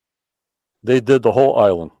 They did the whole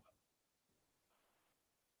island.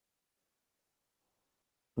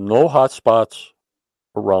 No hot spots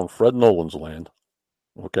around Fred Nolan's land.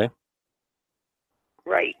 Okay?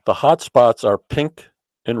 Right. The hot spots are pink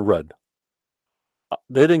and red.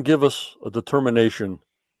 they didn't give us a determination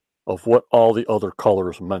of what all the other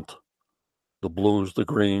colors meant. The blues, the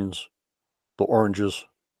greens, the oranges,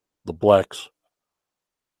 the blacks.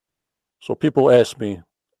 So people ask me,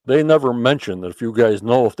 they never mentioned that. If you guys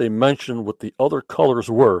know, if they mentioned what the other colors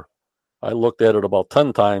were, I looked at it about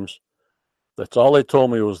 10 times. That's all they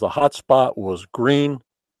told me was the hot spot was green.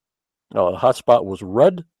 The hot spot was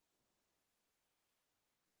red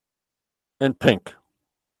and pink.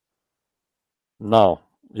 Now,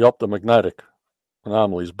 yup, the magnetic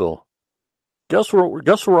anomalies, Bill. Guess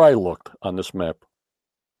where I looked on this map?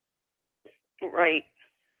 Right.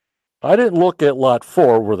 I didn't look at lot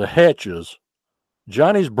 4 where the hatch is.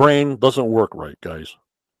 Johnny's brain doesn't work right, guys.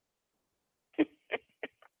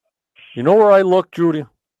 You know where I looked, Judy?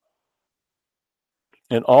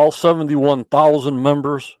 And all 71,000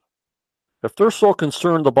 members, if they're so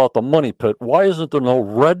concerned about the money pit, why isn't there no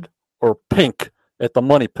red or pink at the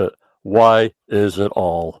money pit? Why is it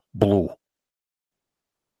all blue?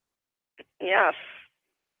 Yes,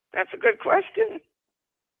 that's a good question.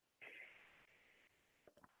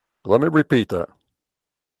 Let me repeat that.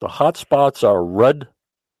 The hot spots are red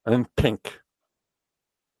and pink.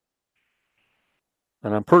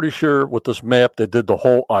 And I'm pretty sure with this map, they did the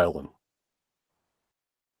whole island.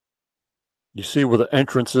 You see where the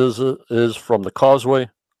entrance is from the causeway?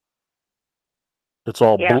 It's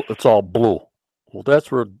all Yes. blue. It's all blue. Well,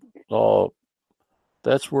 that's where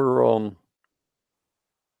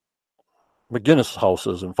McGinnis house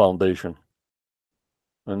is in Foundation.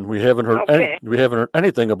 And we haven't heard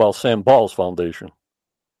anything about Sam Ball's Foundation.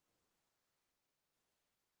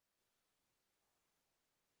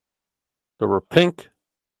 There were pink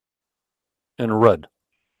and red.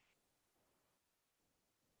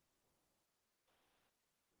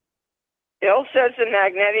 Bill says the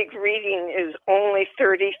magnetic reading is only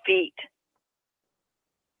 30 feet.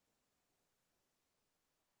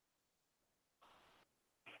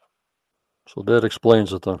 So that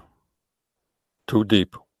explains it then. Too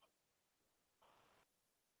deep.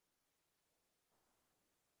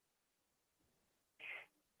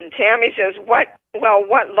 And Tammy says, what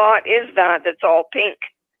lot is that that's all pink?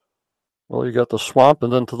 Well, you got the swamp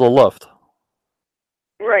and then to the left.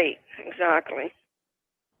 Right, exactly.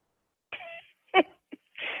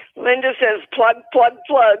 Linda says, plug, plug,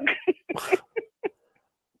 plug.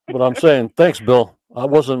 But I'm saying, thanks, Bill.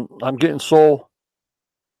 I'm getting so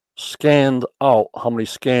scanned out how many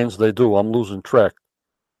scans they do. I'm losing track.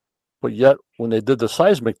 But yet, when they did the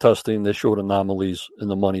seismic testing, they showed anomalies in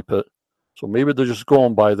the money pit. So maybe they're just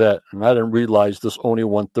going by that. And I didn't realize this only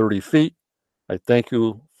went 30 feet. I thank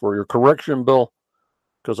you for your correction, Bill,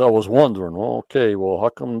 because I was wondering, okay, well, how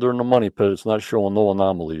come during the money pit it's not showing no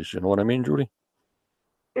anomalies? You know what I mean, Judy?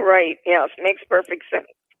 Right, yes, makes perfect sense.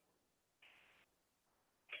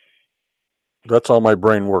 That's how my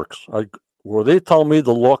brain works. Where they tell me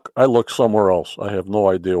to look, I look somewhere else. I have no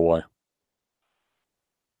idea why.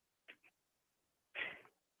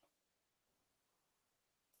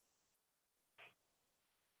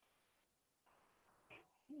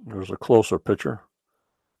 There's a closer picture.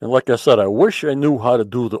 And like I said, I wish I knew how to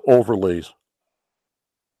do the overlays.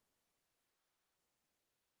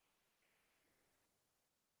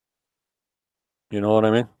 You know what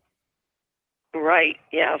I mean? Right,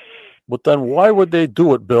 yes. But then why would they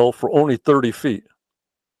do it, Bill, for only 30 feet?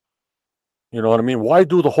 You know what I mean? Why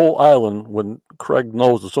do the whole island when Craig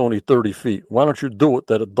knows it's only 30 feet? Why don't you do it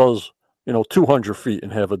that it does, 200 feet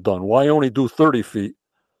and have it done? Why only do 30 feet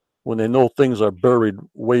when they know things are buried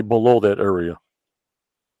way below that area?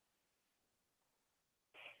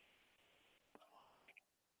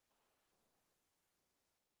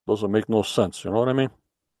 Doesn't make no sense. You know what I mean?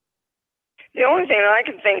 The only thing I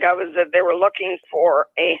can think of is that they were looking for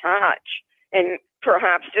a hatch and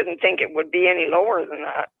perhaps didn't think it would be any lower than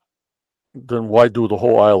that. Then why do the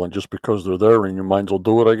whole island just because they're there and you might as well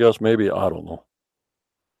do it, I guess? Maybe. I don't know.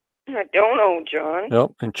 I don't know, John.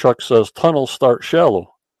 Yep. And Chuck says tunnels start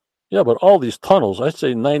shallow. Yeah, but all these tunnels, I'd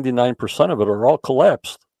say 99% of it are all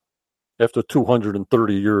collapsed after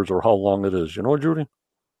 230 years or how long it is. You know, Judy?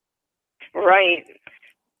 Right.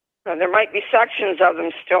 There might be sections of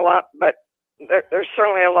them still up, but there's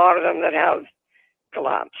certainly a lot of them that have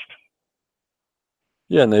collapsed.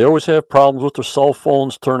 Yeah, and they always have problems with their cell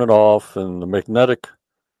phones turning off and the magnetic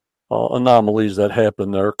anomalies that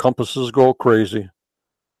happen there. Compasses go crazy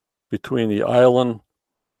between the island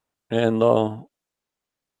and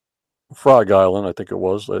Frog Island, I think it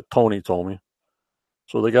was, that Tony told me.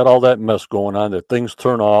 So they got all that mess going on that things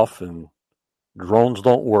turn off and drones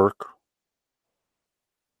don't work.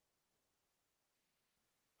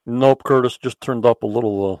 Nope, Curtis just turned up a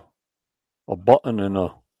little a button in a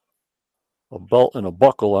A belt and a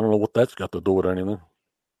buckle. I don't know what that's got to do with anything.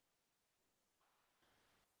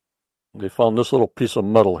 They found this little piece of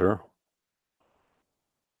metal here.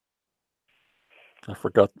 I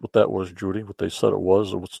forgot what that was, Judy, what they said it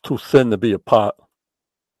was. It was too thin to be a pot.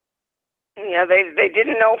 Yeah, they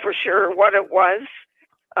didn't know for sure what it was.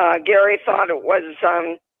 Gary thought it was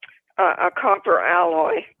a copper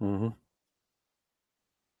alloy. Mm-hmm.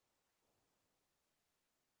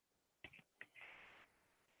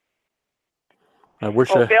 I wish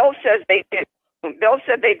Bill says they did. Bill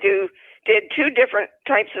said they did 2 different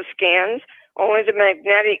types of scans. Only the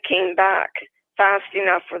magnetic came back fast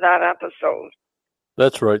enough for that episode.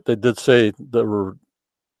 That's right. They did say that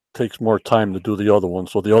takes more time to do the other one.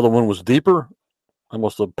 So the other one was deeper. I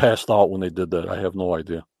must have passed out when they did that. I have no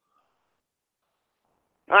idea.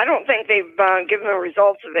 I don't think they've given the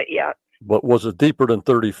results of it yet. But was it deeper than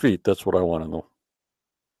 30 feet? That's what I want to know.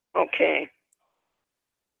 Okay.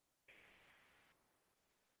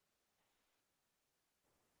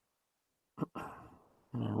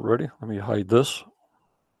 Ready? Let me hide this.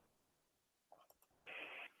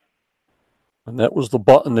 And that was the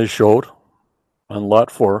button they showed on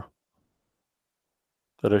lot 4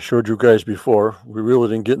 that I showed you guys before. We really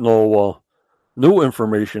didn't get no new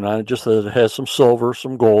information on it, just that it has some silver,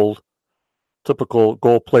 some gold, typical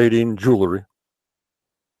gold plating jewelry.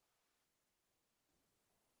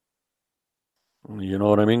 You know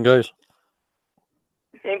what I mean, guys?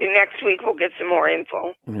 Maybe next week we'll get some more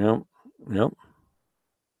info. Yep.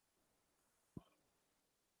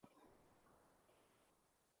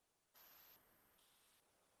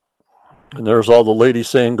 And there's all the ladies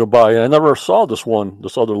saying goodbye. I never saw this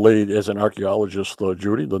other lady as an archaeologist,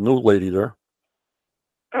 Judy, the new lady there.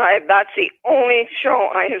 That's the only show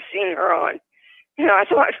I have seen her on. I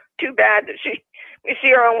thought it's too bad that we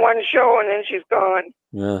see her on one show and then she's gone.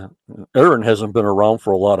 Yeah. Aaron hasn't been around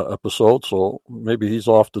for a lot of episodes, so maybe he's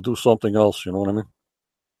off to do something else, you know what I mean?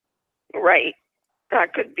 Right.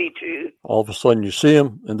 That could be too. All of a sudden you see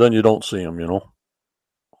him, and then you don't see him,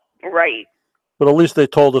 Right. But at least they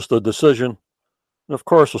told us the decision. And of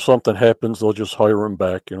course, if something happens, they'll just hire him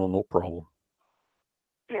back, no problem.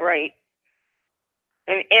 Right.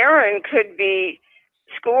 And Aaron could be,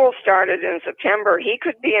 school started in September. He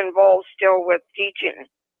could be involved still with teaching.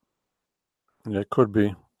 Yeah, it could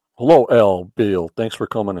be. Hello, Al Beal. Thanks for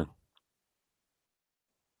coming in.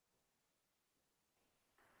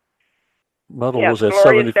 Metal was at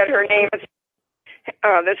Gloria 70. Said her name is,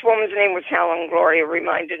 this woman's name was Helen. Gloria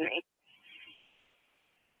reminded me.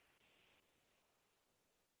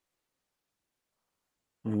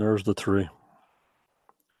 And there's the 3.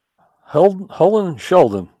 Helen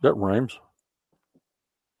Sheldon. That rhymes.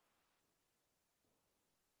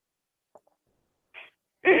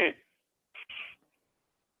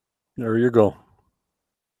 There you go.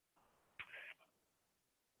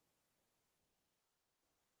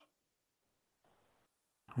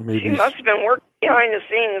 Maybe she must have been working behind the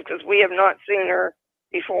scenes because we have not seen her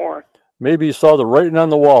before. Maybe he saw the writing on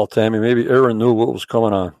the wall, Tammy. Maybe Aaron knew what was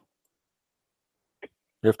coming on.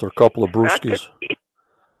 After a couple of brewskis.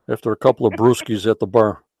 At the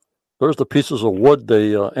bar. There's the pieces of wood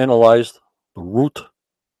they analyzed, the root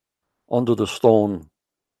under the stone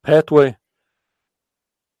pathway.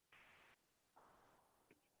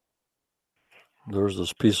 There's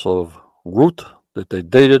this piece of root that they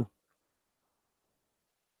dated.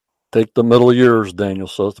 Take the middle years, Daniel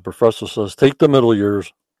says. The professor says, take the middle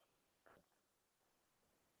years.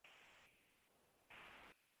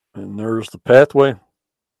 And there's the pathway.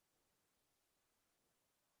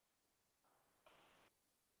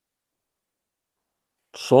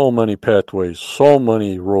 So many pathways, so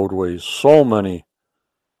many roadways, so many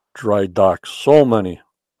dry docks, so many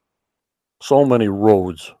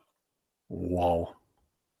roads. Wow.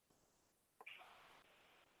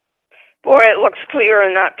 Boy, it looks clear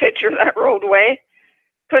in that picture, that roadway.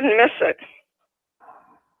 Couldn't miss it.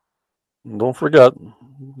 Don't forget,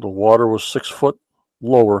 the water was 6 foot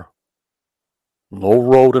lower. No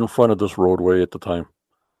road in front of this roadway at the time.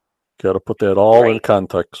 Got to put that all in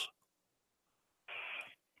context.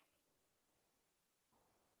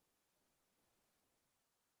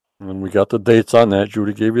 And we got the dates on that.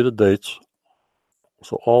 Judy gave you the dates.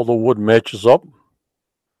 So all the wood matches up.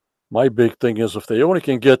 My big thing is if they only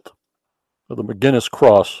can get the McGinnis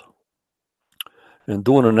cross and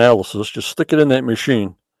do an analysis, just stick it in that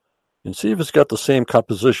machine and see if it's got the same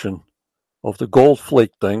composition of the gold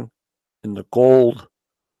flake thing and the gold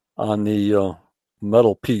on the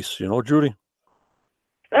metal piece. Judy?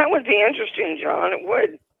 That would be interesting, John. It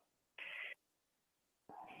would.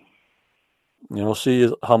 See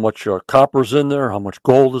how much copper's in there, how much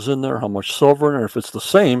gold is in there, how much silver in there. If it's the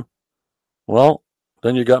same, Well,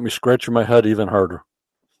 then you got me scratching my head even harder.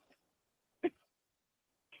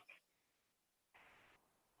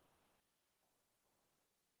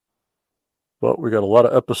 But we got a lot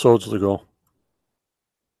of episodes to go.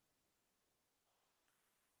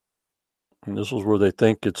 And this is where they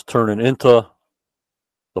think it's turning into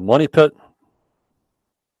the money pit,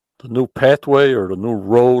 the new pathway or the new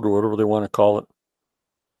road or whatever they want to call it.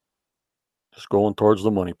 It's going towards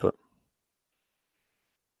the money pit.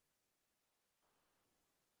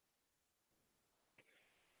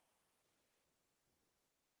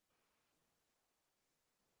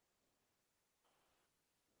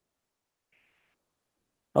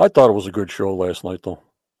 I thought it was a good show last night, though.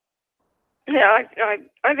 Yeah,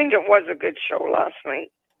 I think it was a good show last night.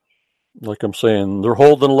 Like I'm saying, they're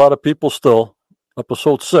holding a lot of people still.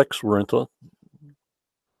 Episode 6 we're into.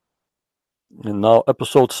 And now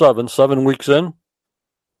episode 7 weeks in,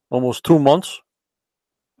 almost 2 months.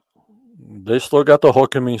 They still got the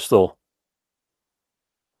hook in me still.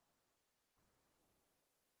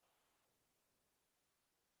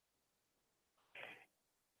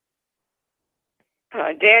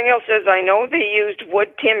 Daniel says, I know they used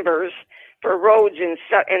wood timbers for roads in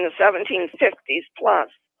the 1750s plus.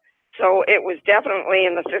 So it was definitely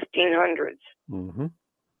in the 1500s. Mm-hmm.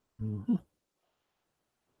 Mm-hmm.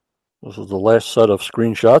 This is the last set of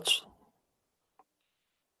screenshots.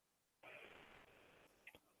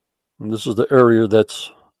 And this is the area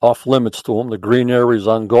that's off limits to them. The green area is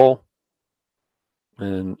on go.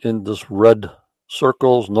 And in this red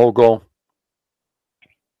circles, no go.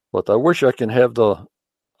 But I wish I can have the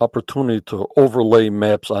opportunity to overlay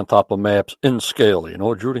maps on top of maps in scale, you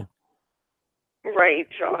know, Judy? Right,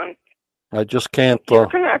 John. I just can't. You're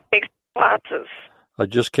going to take classes. I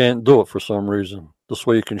just can't do it for some reason. This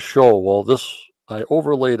way you can show, well, this I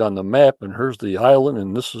overlaid on the map, and here's the island,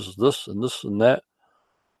 and this is this and this and that.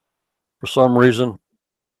 For some reason,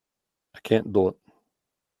 I can't do it.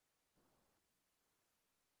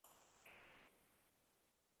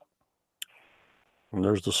 And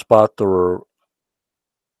there's the spot that we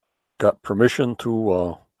got permission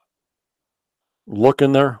to look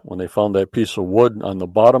in there when they found that piece of wood on the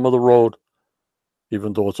bottom of the road.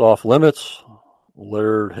 Even though it's off limits,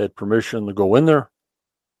 Laird had permission to go in there.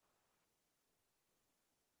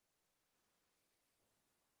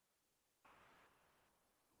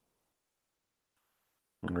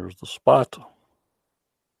 And there's the spot.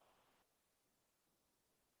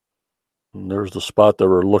 And there's the spot that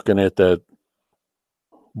we're looking at, that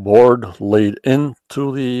board laid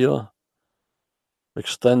into the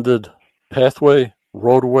extended pathway,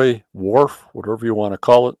 roadway, wharf, whatever you want to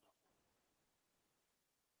call it.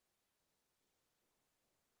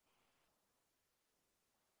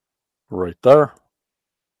 Right there.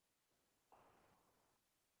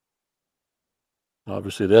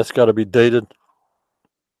 Obviously, that's got to be dated.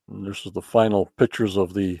 And this is the final pictures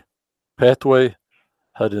of the pathway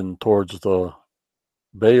heading towards the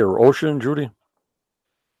bay or ocean, Judy.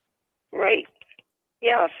 Right.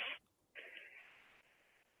 Yes.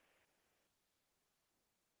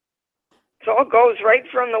 So it goes right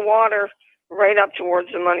from the water right up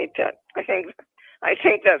towards the money pit. I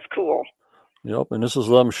think that's cool. Yep, and this is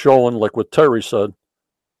them showing, like what Terry said,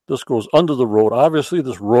 this goes under the road. Obviously,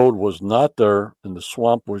 this road was not there, and the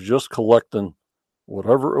swamp was just collecting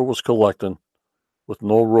whatever it was collecting, with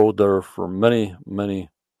no road there for many, many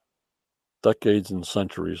decades and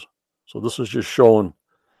centuries. So this is just showing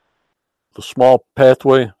the small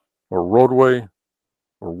pathway or roadway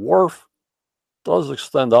or wharf does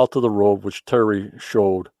extend out to the road, which Terry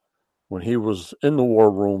showed when he was in the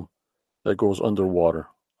war room, that goes underwater.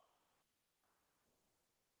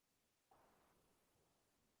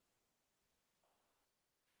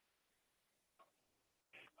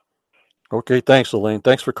 Okay, thanks, Elaine.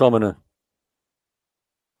 Thanks for coming in.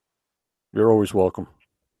 You're always welcome.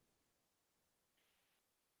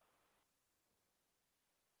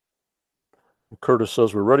 Curtis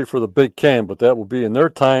says we're ready for the big can, but that will be in their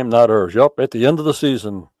time, not ours. Yup, at the end of the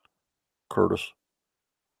season, Curtis.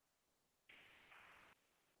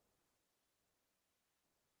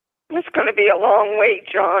 It's going to be a long wait,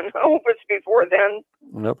 John. I hope it's before then.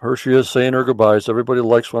 Yep, here she is saying her goodbyes. Everybody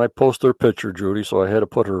likes when I post their picture, Judy, so I had to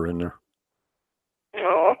put her in there.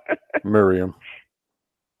 Oh. Miriam.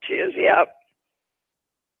 She is, yeah.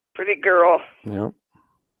 Pretty girl. Yep.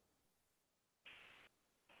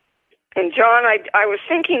 And John, I was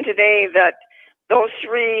thinking today that those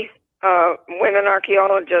 3 women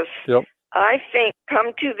archaeologists, yep, I think,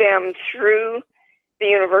 come to them through the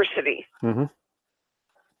university. Mm-hmm.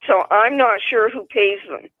 So I'm not sure who pays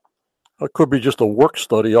them. It could be just a work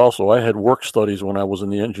study also. I had work studies when I was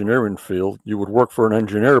in the engineering field. You would work for an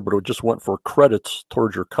engineer, but it just went for credits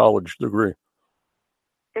towards your college degree.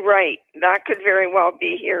 Right. That could very well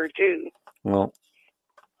be here, too. Well,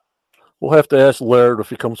 we'll have to ask Laird if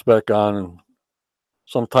he comes back on. And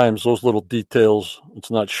sometimes those little details,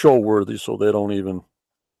 it's not show worthy, so they don't even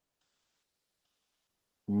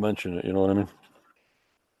mention it. You know what I mean?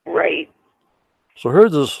 Right. So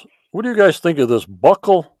here's this. What do you guys think of this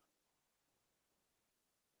buckle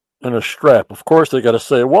and a strap? Of course, they got to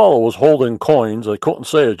say, well, it was holding coins. They couldn't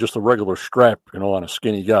say it's just a regular strap, on a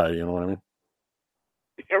skinny guy. You know what I mean?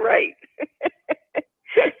 Right.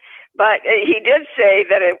 But he did say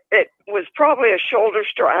that it was probably a shoulder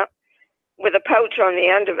strap with a pouch on the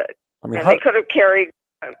end of it. I mean, and they could have carried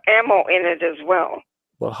ammo in it as well.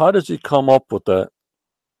 But how does he come up with that?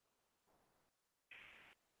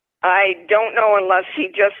 I don't know unless he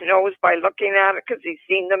just knows by looking at it because he's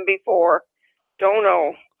seen them before. Don't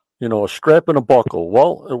know. A strap and a buckle.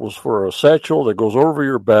 Well, it was for a satchel that goes over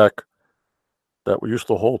your back that used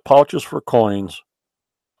to hold pouches for coins.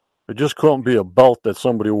 It just couldn't be a belt that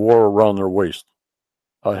somebody wore around their waist.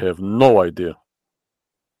 I have no idea.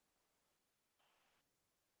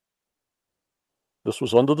 This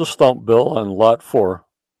was under the stump bill on Lot 4.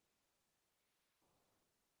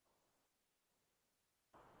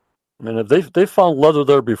 And if they found leather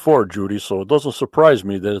there before, Judy, so it doesn't surprise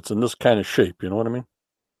me that it's in this kind of shape. You know what I mean?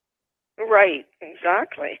 Right,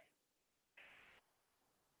 exactly.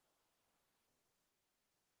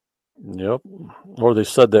 Yep. Or they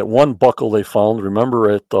said that one buckle they found, remember,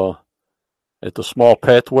 at the small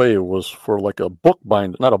pathway, it was for like a book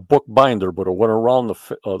binder, not a book binder, but it went around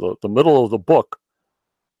the middle of the book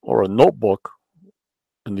or a notebook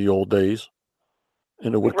in the old days.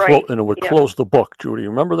 And it would close the book, Judy.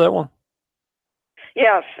 Remember that one?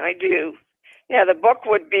 Yes, I do. Yeah, the book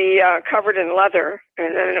would be covered in leather,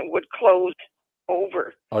 and then it would close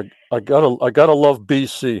over. I gotta love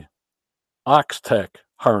BC. Oxtec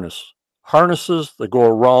harnesses that go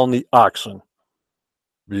around the oxen.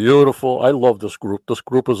 Beautiful. I love this group. This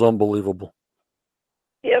group is unbelievable.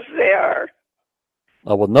 Yes, they are.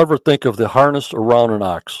 I would never think of the harness around an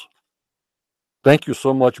ox. Thank you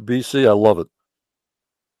so much, BC. I love it.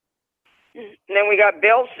 And then we got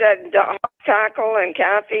Bill said ox tackle, and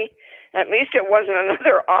Kathy, at least it wasn't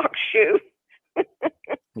another ox shoe.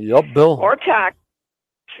 Yep, Bill. Or tack.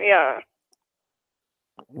 Yeah.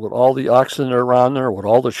 With all the oxen around there, with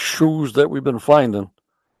all the shoes that we've been finding.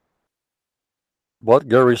 But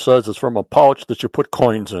Gary says it's from a pouch that you put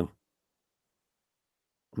coins in.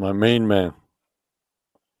 My main man.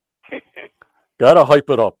 Gotta hype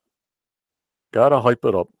it up.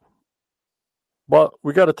 But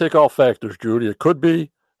we got to take all factors, Judy. It could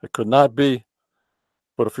be, it could not be.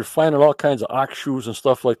 But if you're finding all kinds of ox shoes and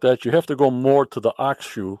stuff like that, you have to go more to the ox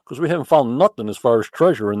shoe because we haven't found nothing as far as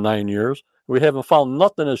treasure in 9 years. We haven't found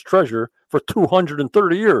nothing as treasure for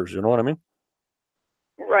 230 years. You know what I mean?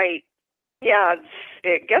 Right. Yeah,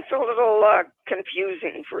 it gets a little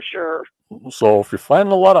confusing for sure. So if you're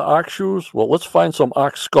finding a lot of ox shoes, well, let's find some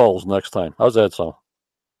ox skulls next time. How's that sound?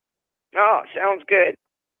 Oh, sounds good.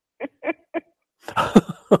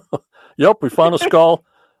 Yep, we found a skull.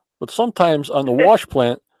 But sometimes on the wash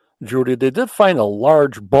plant, Judy, they did find a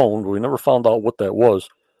large bone. We never found out what that was.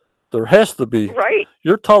 There has to be. Right.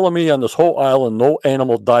 You're telling me on this whole island, no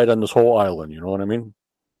animal died on this whole island. You know what I mean?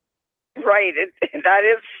 Right. That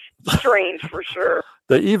is strange for sure.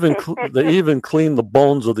 They even cleaned the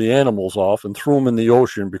bones of the animals off and threw them in the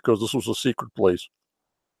ocean because this was a secret place.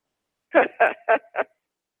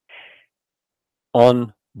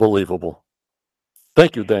 Unbelievable.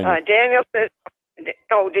 Thank you, Daniel. Daniel said,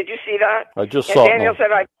 "Oh, did you see that?" I just saw it. Daniel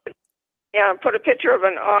said, "I put a picture of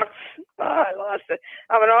an ox. I lost it.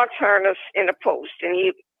 Of an ox harness in a post, and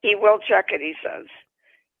he will check it." He says.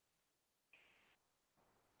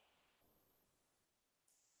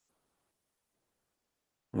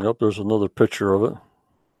 Yep, there's another picture of it.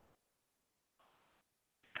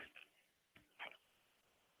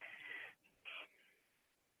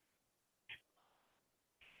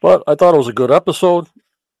 But I thought it was a good episode.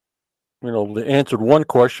 They answered one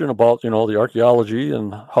question about, the archaeology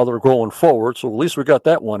and how they're going forward. So at least we got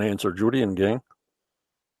that one answered, Judy and gang.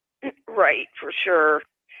 Right, for sure.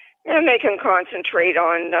 And they can concentrate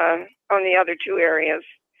on the other two areas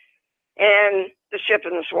and the ship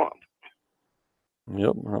in the swamp.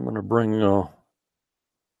 Yep, I'm going to bring the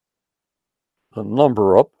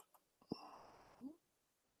number up.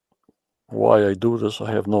 Why I do this, I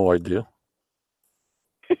have no idea.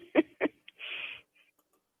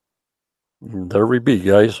 There we be,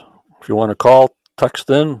 guys. If you want to call, text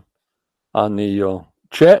in on the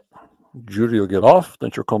chat. Judy will get off.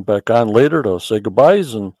 Then she'll come back on later to say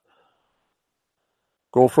goodbyes and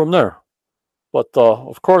go from there. But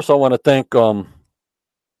of course, I want to thank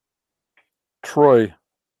Troy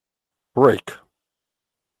Brake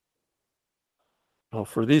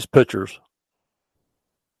for these pictures.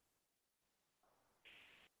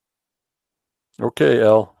 Okay,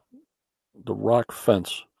 Al, the rock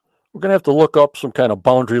fence. We're going to have to look up some kind of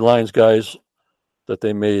boundary lines, guys, that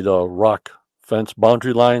they made rock fence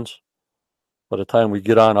boundary lines. By the time we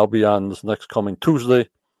get on, I'll be on this next coming Tuesday.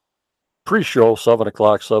 Pre-show, 7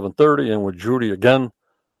 o'clock, 7:30, and with Judy again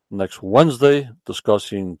next Wednesday,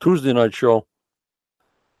 discussing Tuesday night show.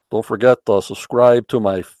 Don't forget to subscribe to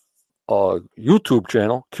my YouTube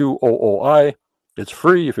channel, QOOI. It's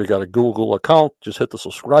free. If you got a Google account, just hit the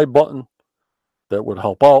subscribe button. That would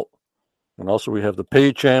help out. And also we have the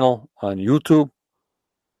paid channel on YouTube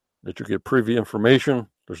that you get preview information.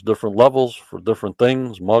 There's different levels for different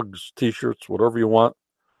things, mugs, t-shirts, whatever you want.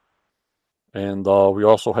 And we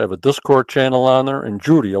also have a Discord channel on there. And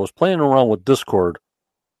Judy, I was playing around with Discord.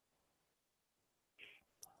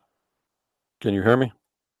 Can you hear me?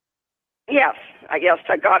 Yes, I guess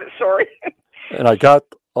I got it. Sorry. And I got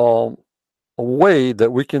a way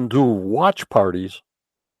that we can do watch parties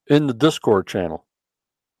in the Discord channel.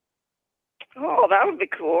 Oh, that would be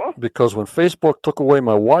cool. Because when Facebook took away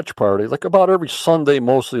my watch party, like about every Sunday,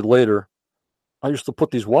 mostly later, I used to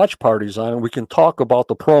put these watch parties on, and we can talk about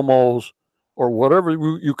the promos or whatever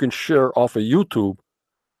you can share off of YouTube,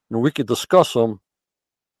 and we could discuss them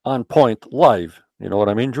on point live. You know what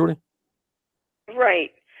I mean, Judy?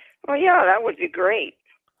 Right. Well, yeah, that would be great.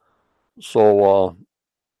 So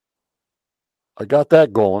I got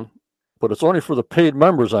that going, but it's only for the paid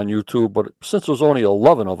members on YouTube. But since there's only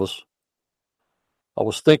 11 of us, I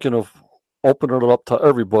was thinking of opening it up to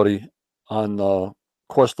everybody on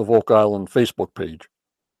Quest of Oak Island Facebook page.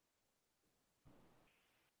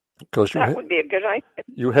 Because that would be a good idea.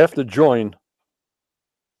 You have to join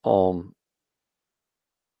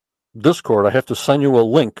Discord. I have to send you a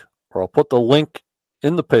link, or I'll put the link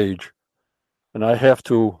in the page, and I have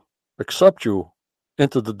to accept you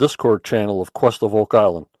into the Discord channel of Quest of Oak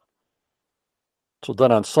Island. So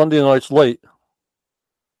then on Sunday nights late,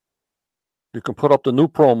 you can put up the new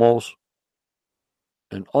promos,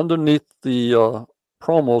 and underneath the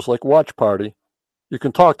promos, like Watch Party, you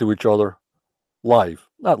can talk to each other live.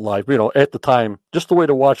 Not live, at the time, just the way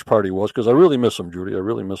the Watch Party was, because I really miss them, Judy. I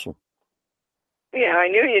really miss them. Yeah, I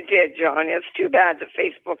knew you did, John. It's too bad that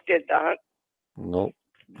Facebook did that. No.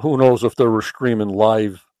 Who knows if they were streaming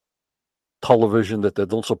live television that they're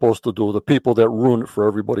not supposed to do, the people that ruin it for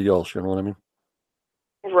everybody else, you know what I mean?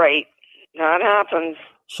 Right. That happens.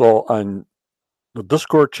 So on the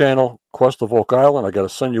Discord channel, Quest of Oak Island, I got to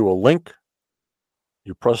send you a link.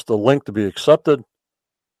 You press the link to be accepted.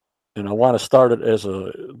 And I want to start it as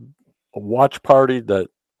a watch party that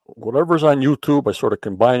whatever's on YouTube, I sort of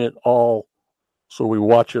combine it all so we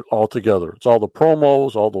watch it all together. It's all the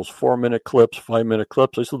promos, all those 4-minute clips, 5-minute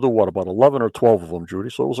clips. I used to do about 11 or 12 of them, Judy.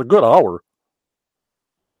 So it was a good hour.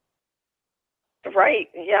 Right,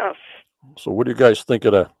 yes. So what do you guys think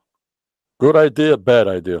of that? Good idea, bad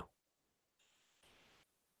idea?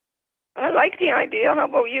 I like the idea. How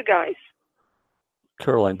about you guys?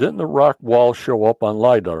 Caroline, didn't the rock wall show up on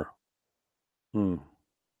LiDAR? Not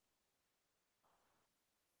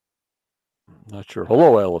sure.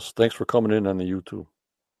 Hello, Alice. Thanks for coming in on the YouTube.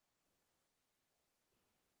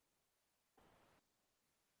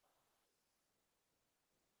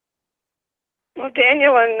 Well,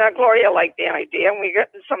 Daniel and Gloria like the idea, and we got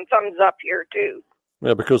some thumbs up here, too.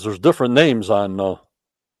 Yeah, because there's different names on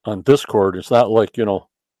Discord. It's not like,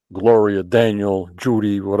 Gloria, Daniel,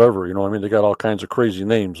 Judy, whatever. You know what I mean? They got all kinds of crazy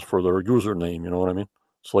names for their username. You know what I mean?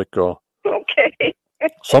 It's like... okay.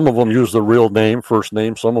 Some of them use the real name, first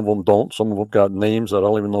name. Some of them don't. Some of them got names that I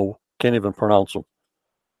don't even know, can't even pronounce them.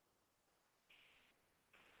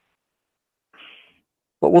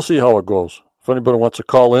 But we'll see how it goes. If anybody wants to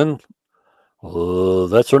call in,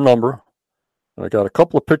 that's her number. And I got a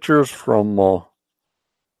couple of pictures from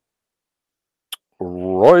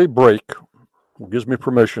Roy Brake, who gives me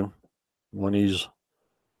permission when he's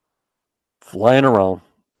flying around.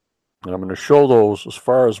 And I'm going to show those as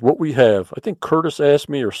far as what we have. I think Curtis asked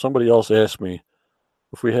me or somebody else asked me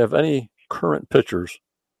if we have any current pictures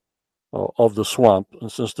of the swamp.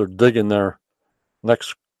 And since they're digging their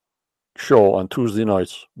next show on Tuesday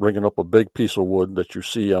nights, bringing up a big piece of wood that you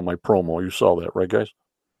see on my promo. You saw that, right, guys?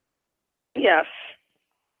 Yes.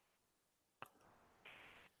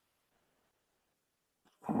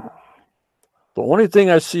 The only thing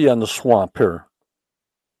I see on the swamp here,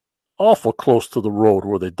 awful close to the road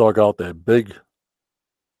where they dug out that big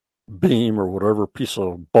beam or whatever piece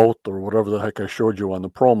of boat or whatever the heck I showed you on the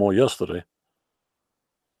promo yesterday.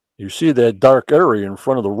 You see that dark area in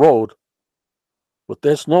front of the road, but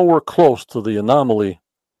that's nowhere close to the anomaly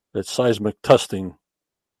that seismic testing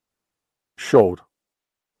showed.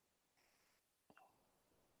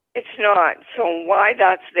 It's not. So why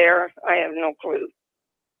that's there, I have no clue.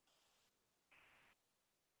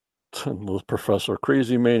 Professor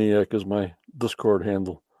Crazy Maniac is my Discord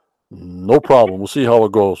handle. No problem. We'll see how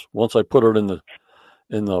it goes. Once I put it in the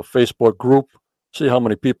Facebook group, see how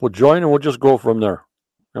many people join, and we'll just go from there.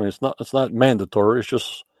 I mean, it's not mandatory. It's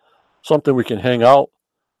just something we can hang out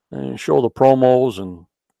and show the promos and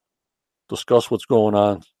discuss what's going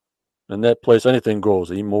on. In that place, anything goes.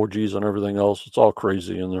 The emojis and everything else. It's all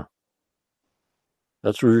crazy in there.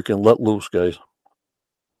 That's where you can let loose, guys.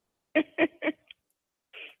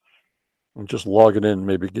 And just log it in,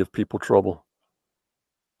 maybe give people trouble.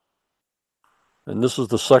 And this is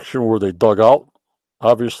the section where they dug out.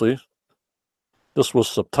 Obviously, this was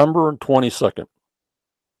September 22nd.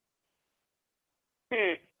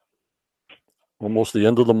 Almost the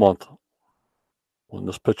end of the month when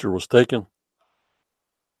this picture was taken.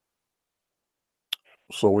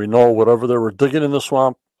 So we know whatever they were digging in the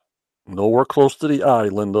swamp, nowhere close to the eye,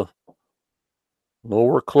 Linda.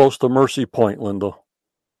 Nowhere close to Mercy Point, Linda.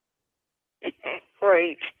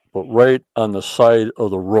 Right. But right on the side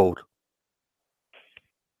of the road.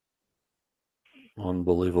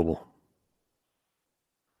 Unbelievable.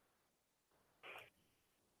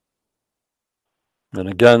 And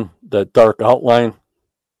again, that dark outline.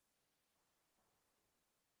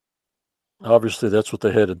 Obviously, that's what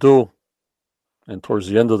they had to do. And towards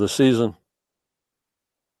the end of the season,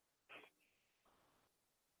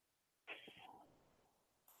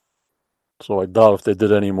 so I doubt if they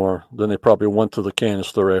did any more. Then they probably went to the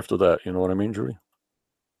canister after that. You know what I mean, Judy?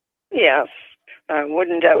 Yes, I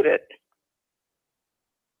wouldn't doubt it.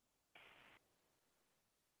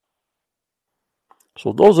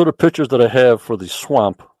 So those are the pictures that I have for the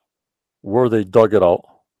swamp where they dug it out.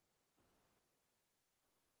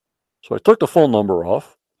 So I took the phone number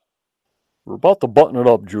off. We're about to button it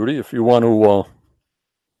up, Judy, if you want to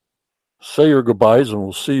say your goodbyes, and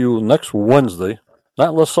we'll see you next Wednesday. Not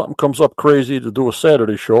unless something comes up crazy to do a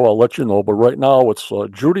Saturday show, I'll let you know. But right now, it's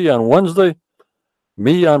Judy on Wednesday,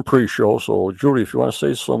 me on pre-show. So, Judy, if you want to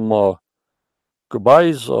say some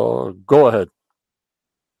goodbyes, go ahead.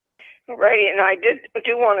 Right, and I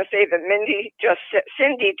do want to say that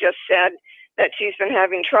Cindy just said that she's been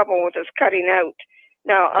having trouble with us cutting out.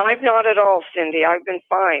 Now, I've not at all, Cindy. I've been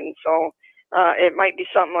fine, so it might be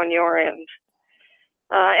something on your end.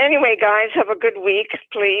 Anyway, guys, have a good week,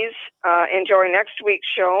 please. Enjoy next week's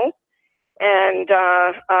show, and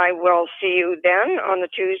I will see you then on the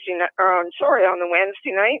on the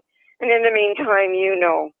Wednesday night. And in the meantime,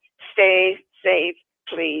 stay safe,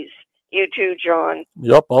 please. You too, John.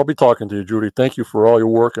 Yep, I'll be talking to you, Judy. Thank you for all your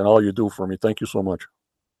work and all you do for me. Thank you so much.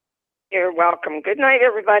 You're welcome. Good night,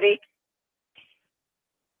 everybody.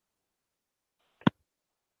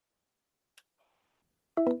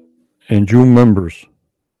 And you members,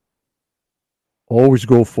 always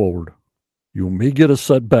go forward. You may get a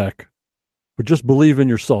setback, but just believe in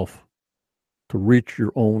yourself to reach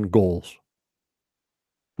your own goals.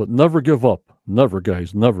 But never give up. Never,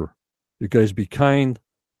 guys, never. You guys be kind.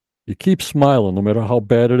 You keep smiling no matter how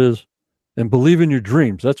bad it is. And believe in your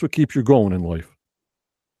dreams. That's what keeps you going in life.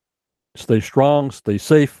 Stay strong, stay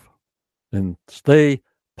safe, and stay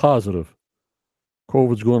positive.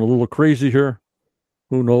 COVID's going a little crazy here.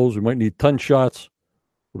 Who knows? We might need 10 shots.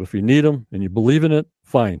 But if you need them and you believe in it,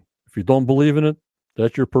 fine. If you don't believe in it,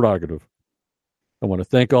 that's your prerogative. I want to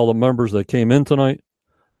thank all the members that came in tonight.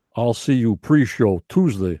 I'll see you pre-show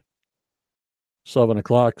Tuesday, 7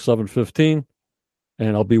 o'clock, 7:15.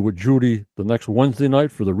 And I'll be with Judy the next Wednesday night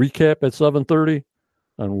for the recap at 7:30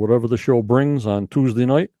 on whatever the show brings on Tuesday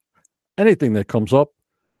night. Anything that comes up,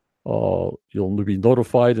 you'll be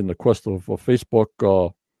notified in the Quest of Facebook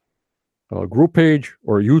group page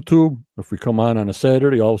or YouTube. If we come on a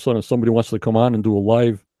Saturday, all of a sudden if somebody wants to come on and do a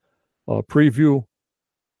live preview,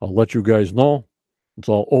 I'll let you guys know. It's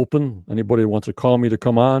all open. Anybody who wants to call me to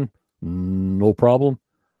come on, no problem.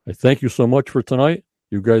 I thank you so much for tonight.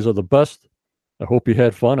 You guys are the best. I hope you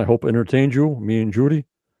had fun. I hope it entertained you, me and Judy.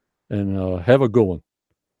 And have a good one.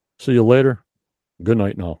 See you later. Good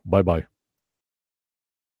night now. Bye-bye.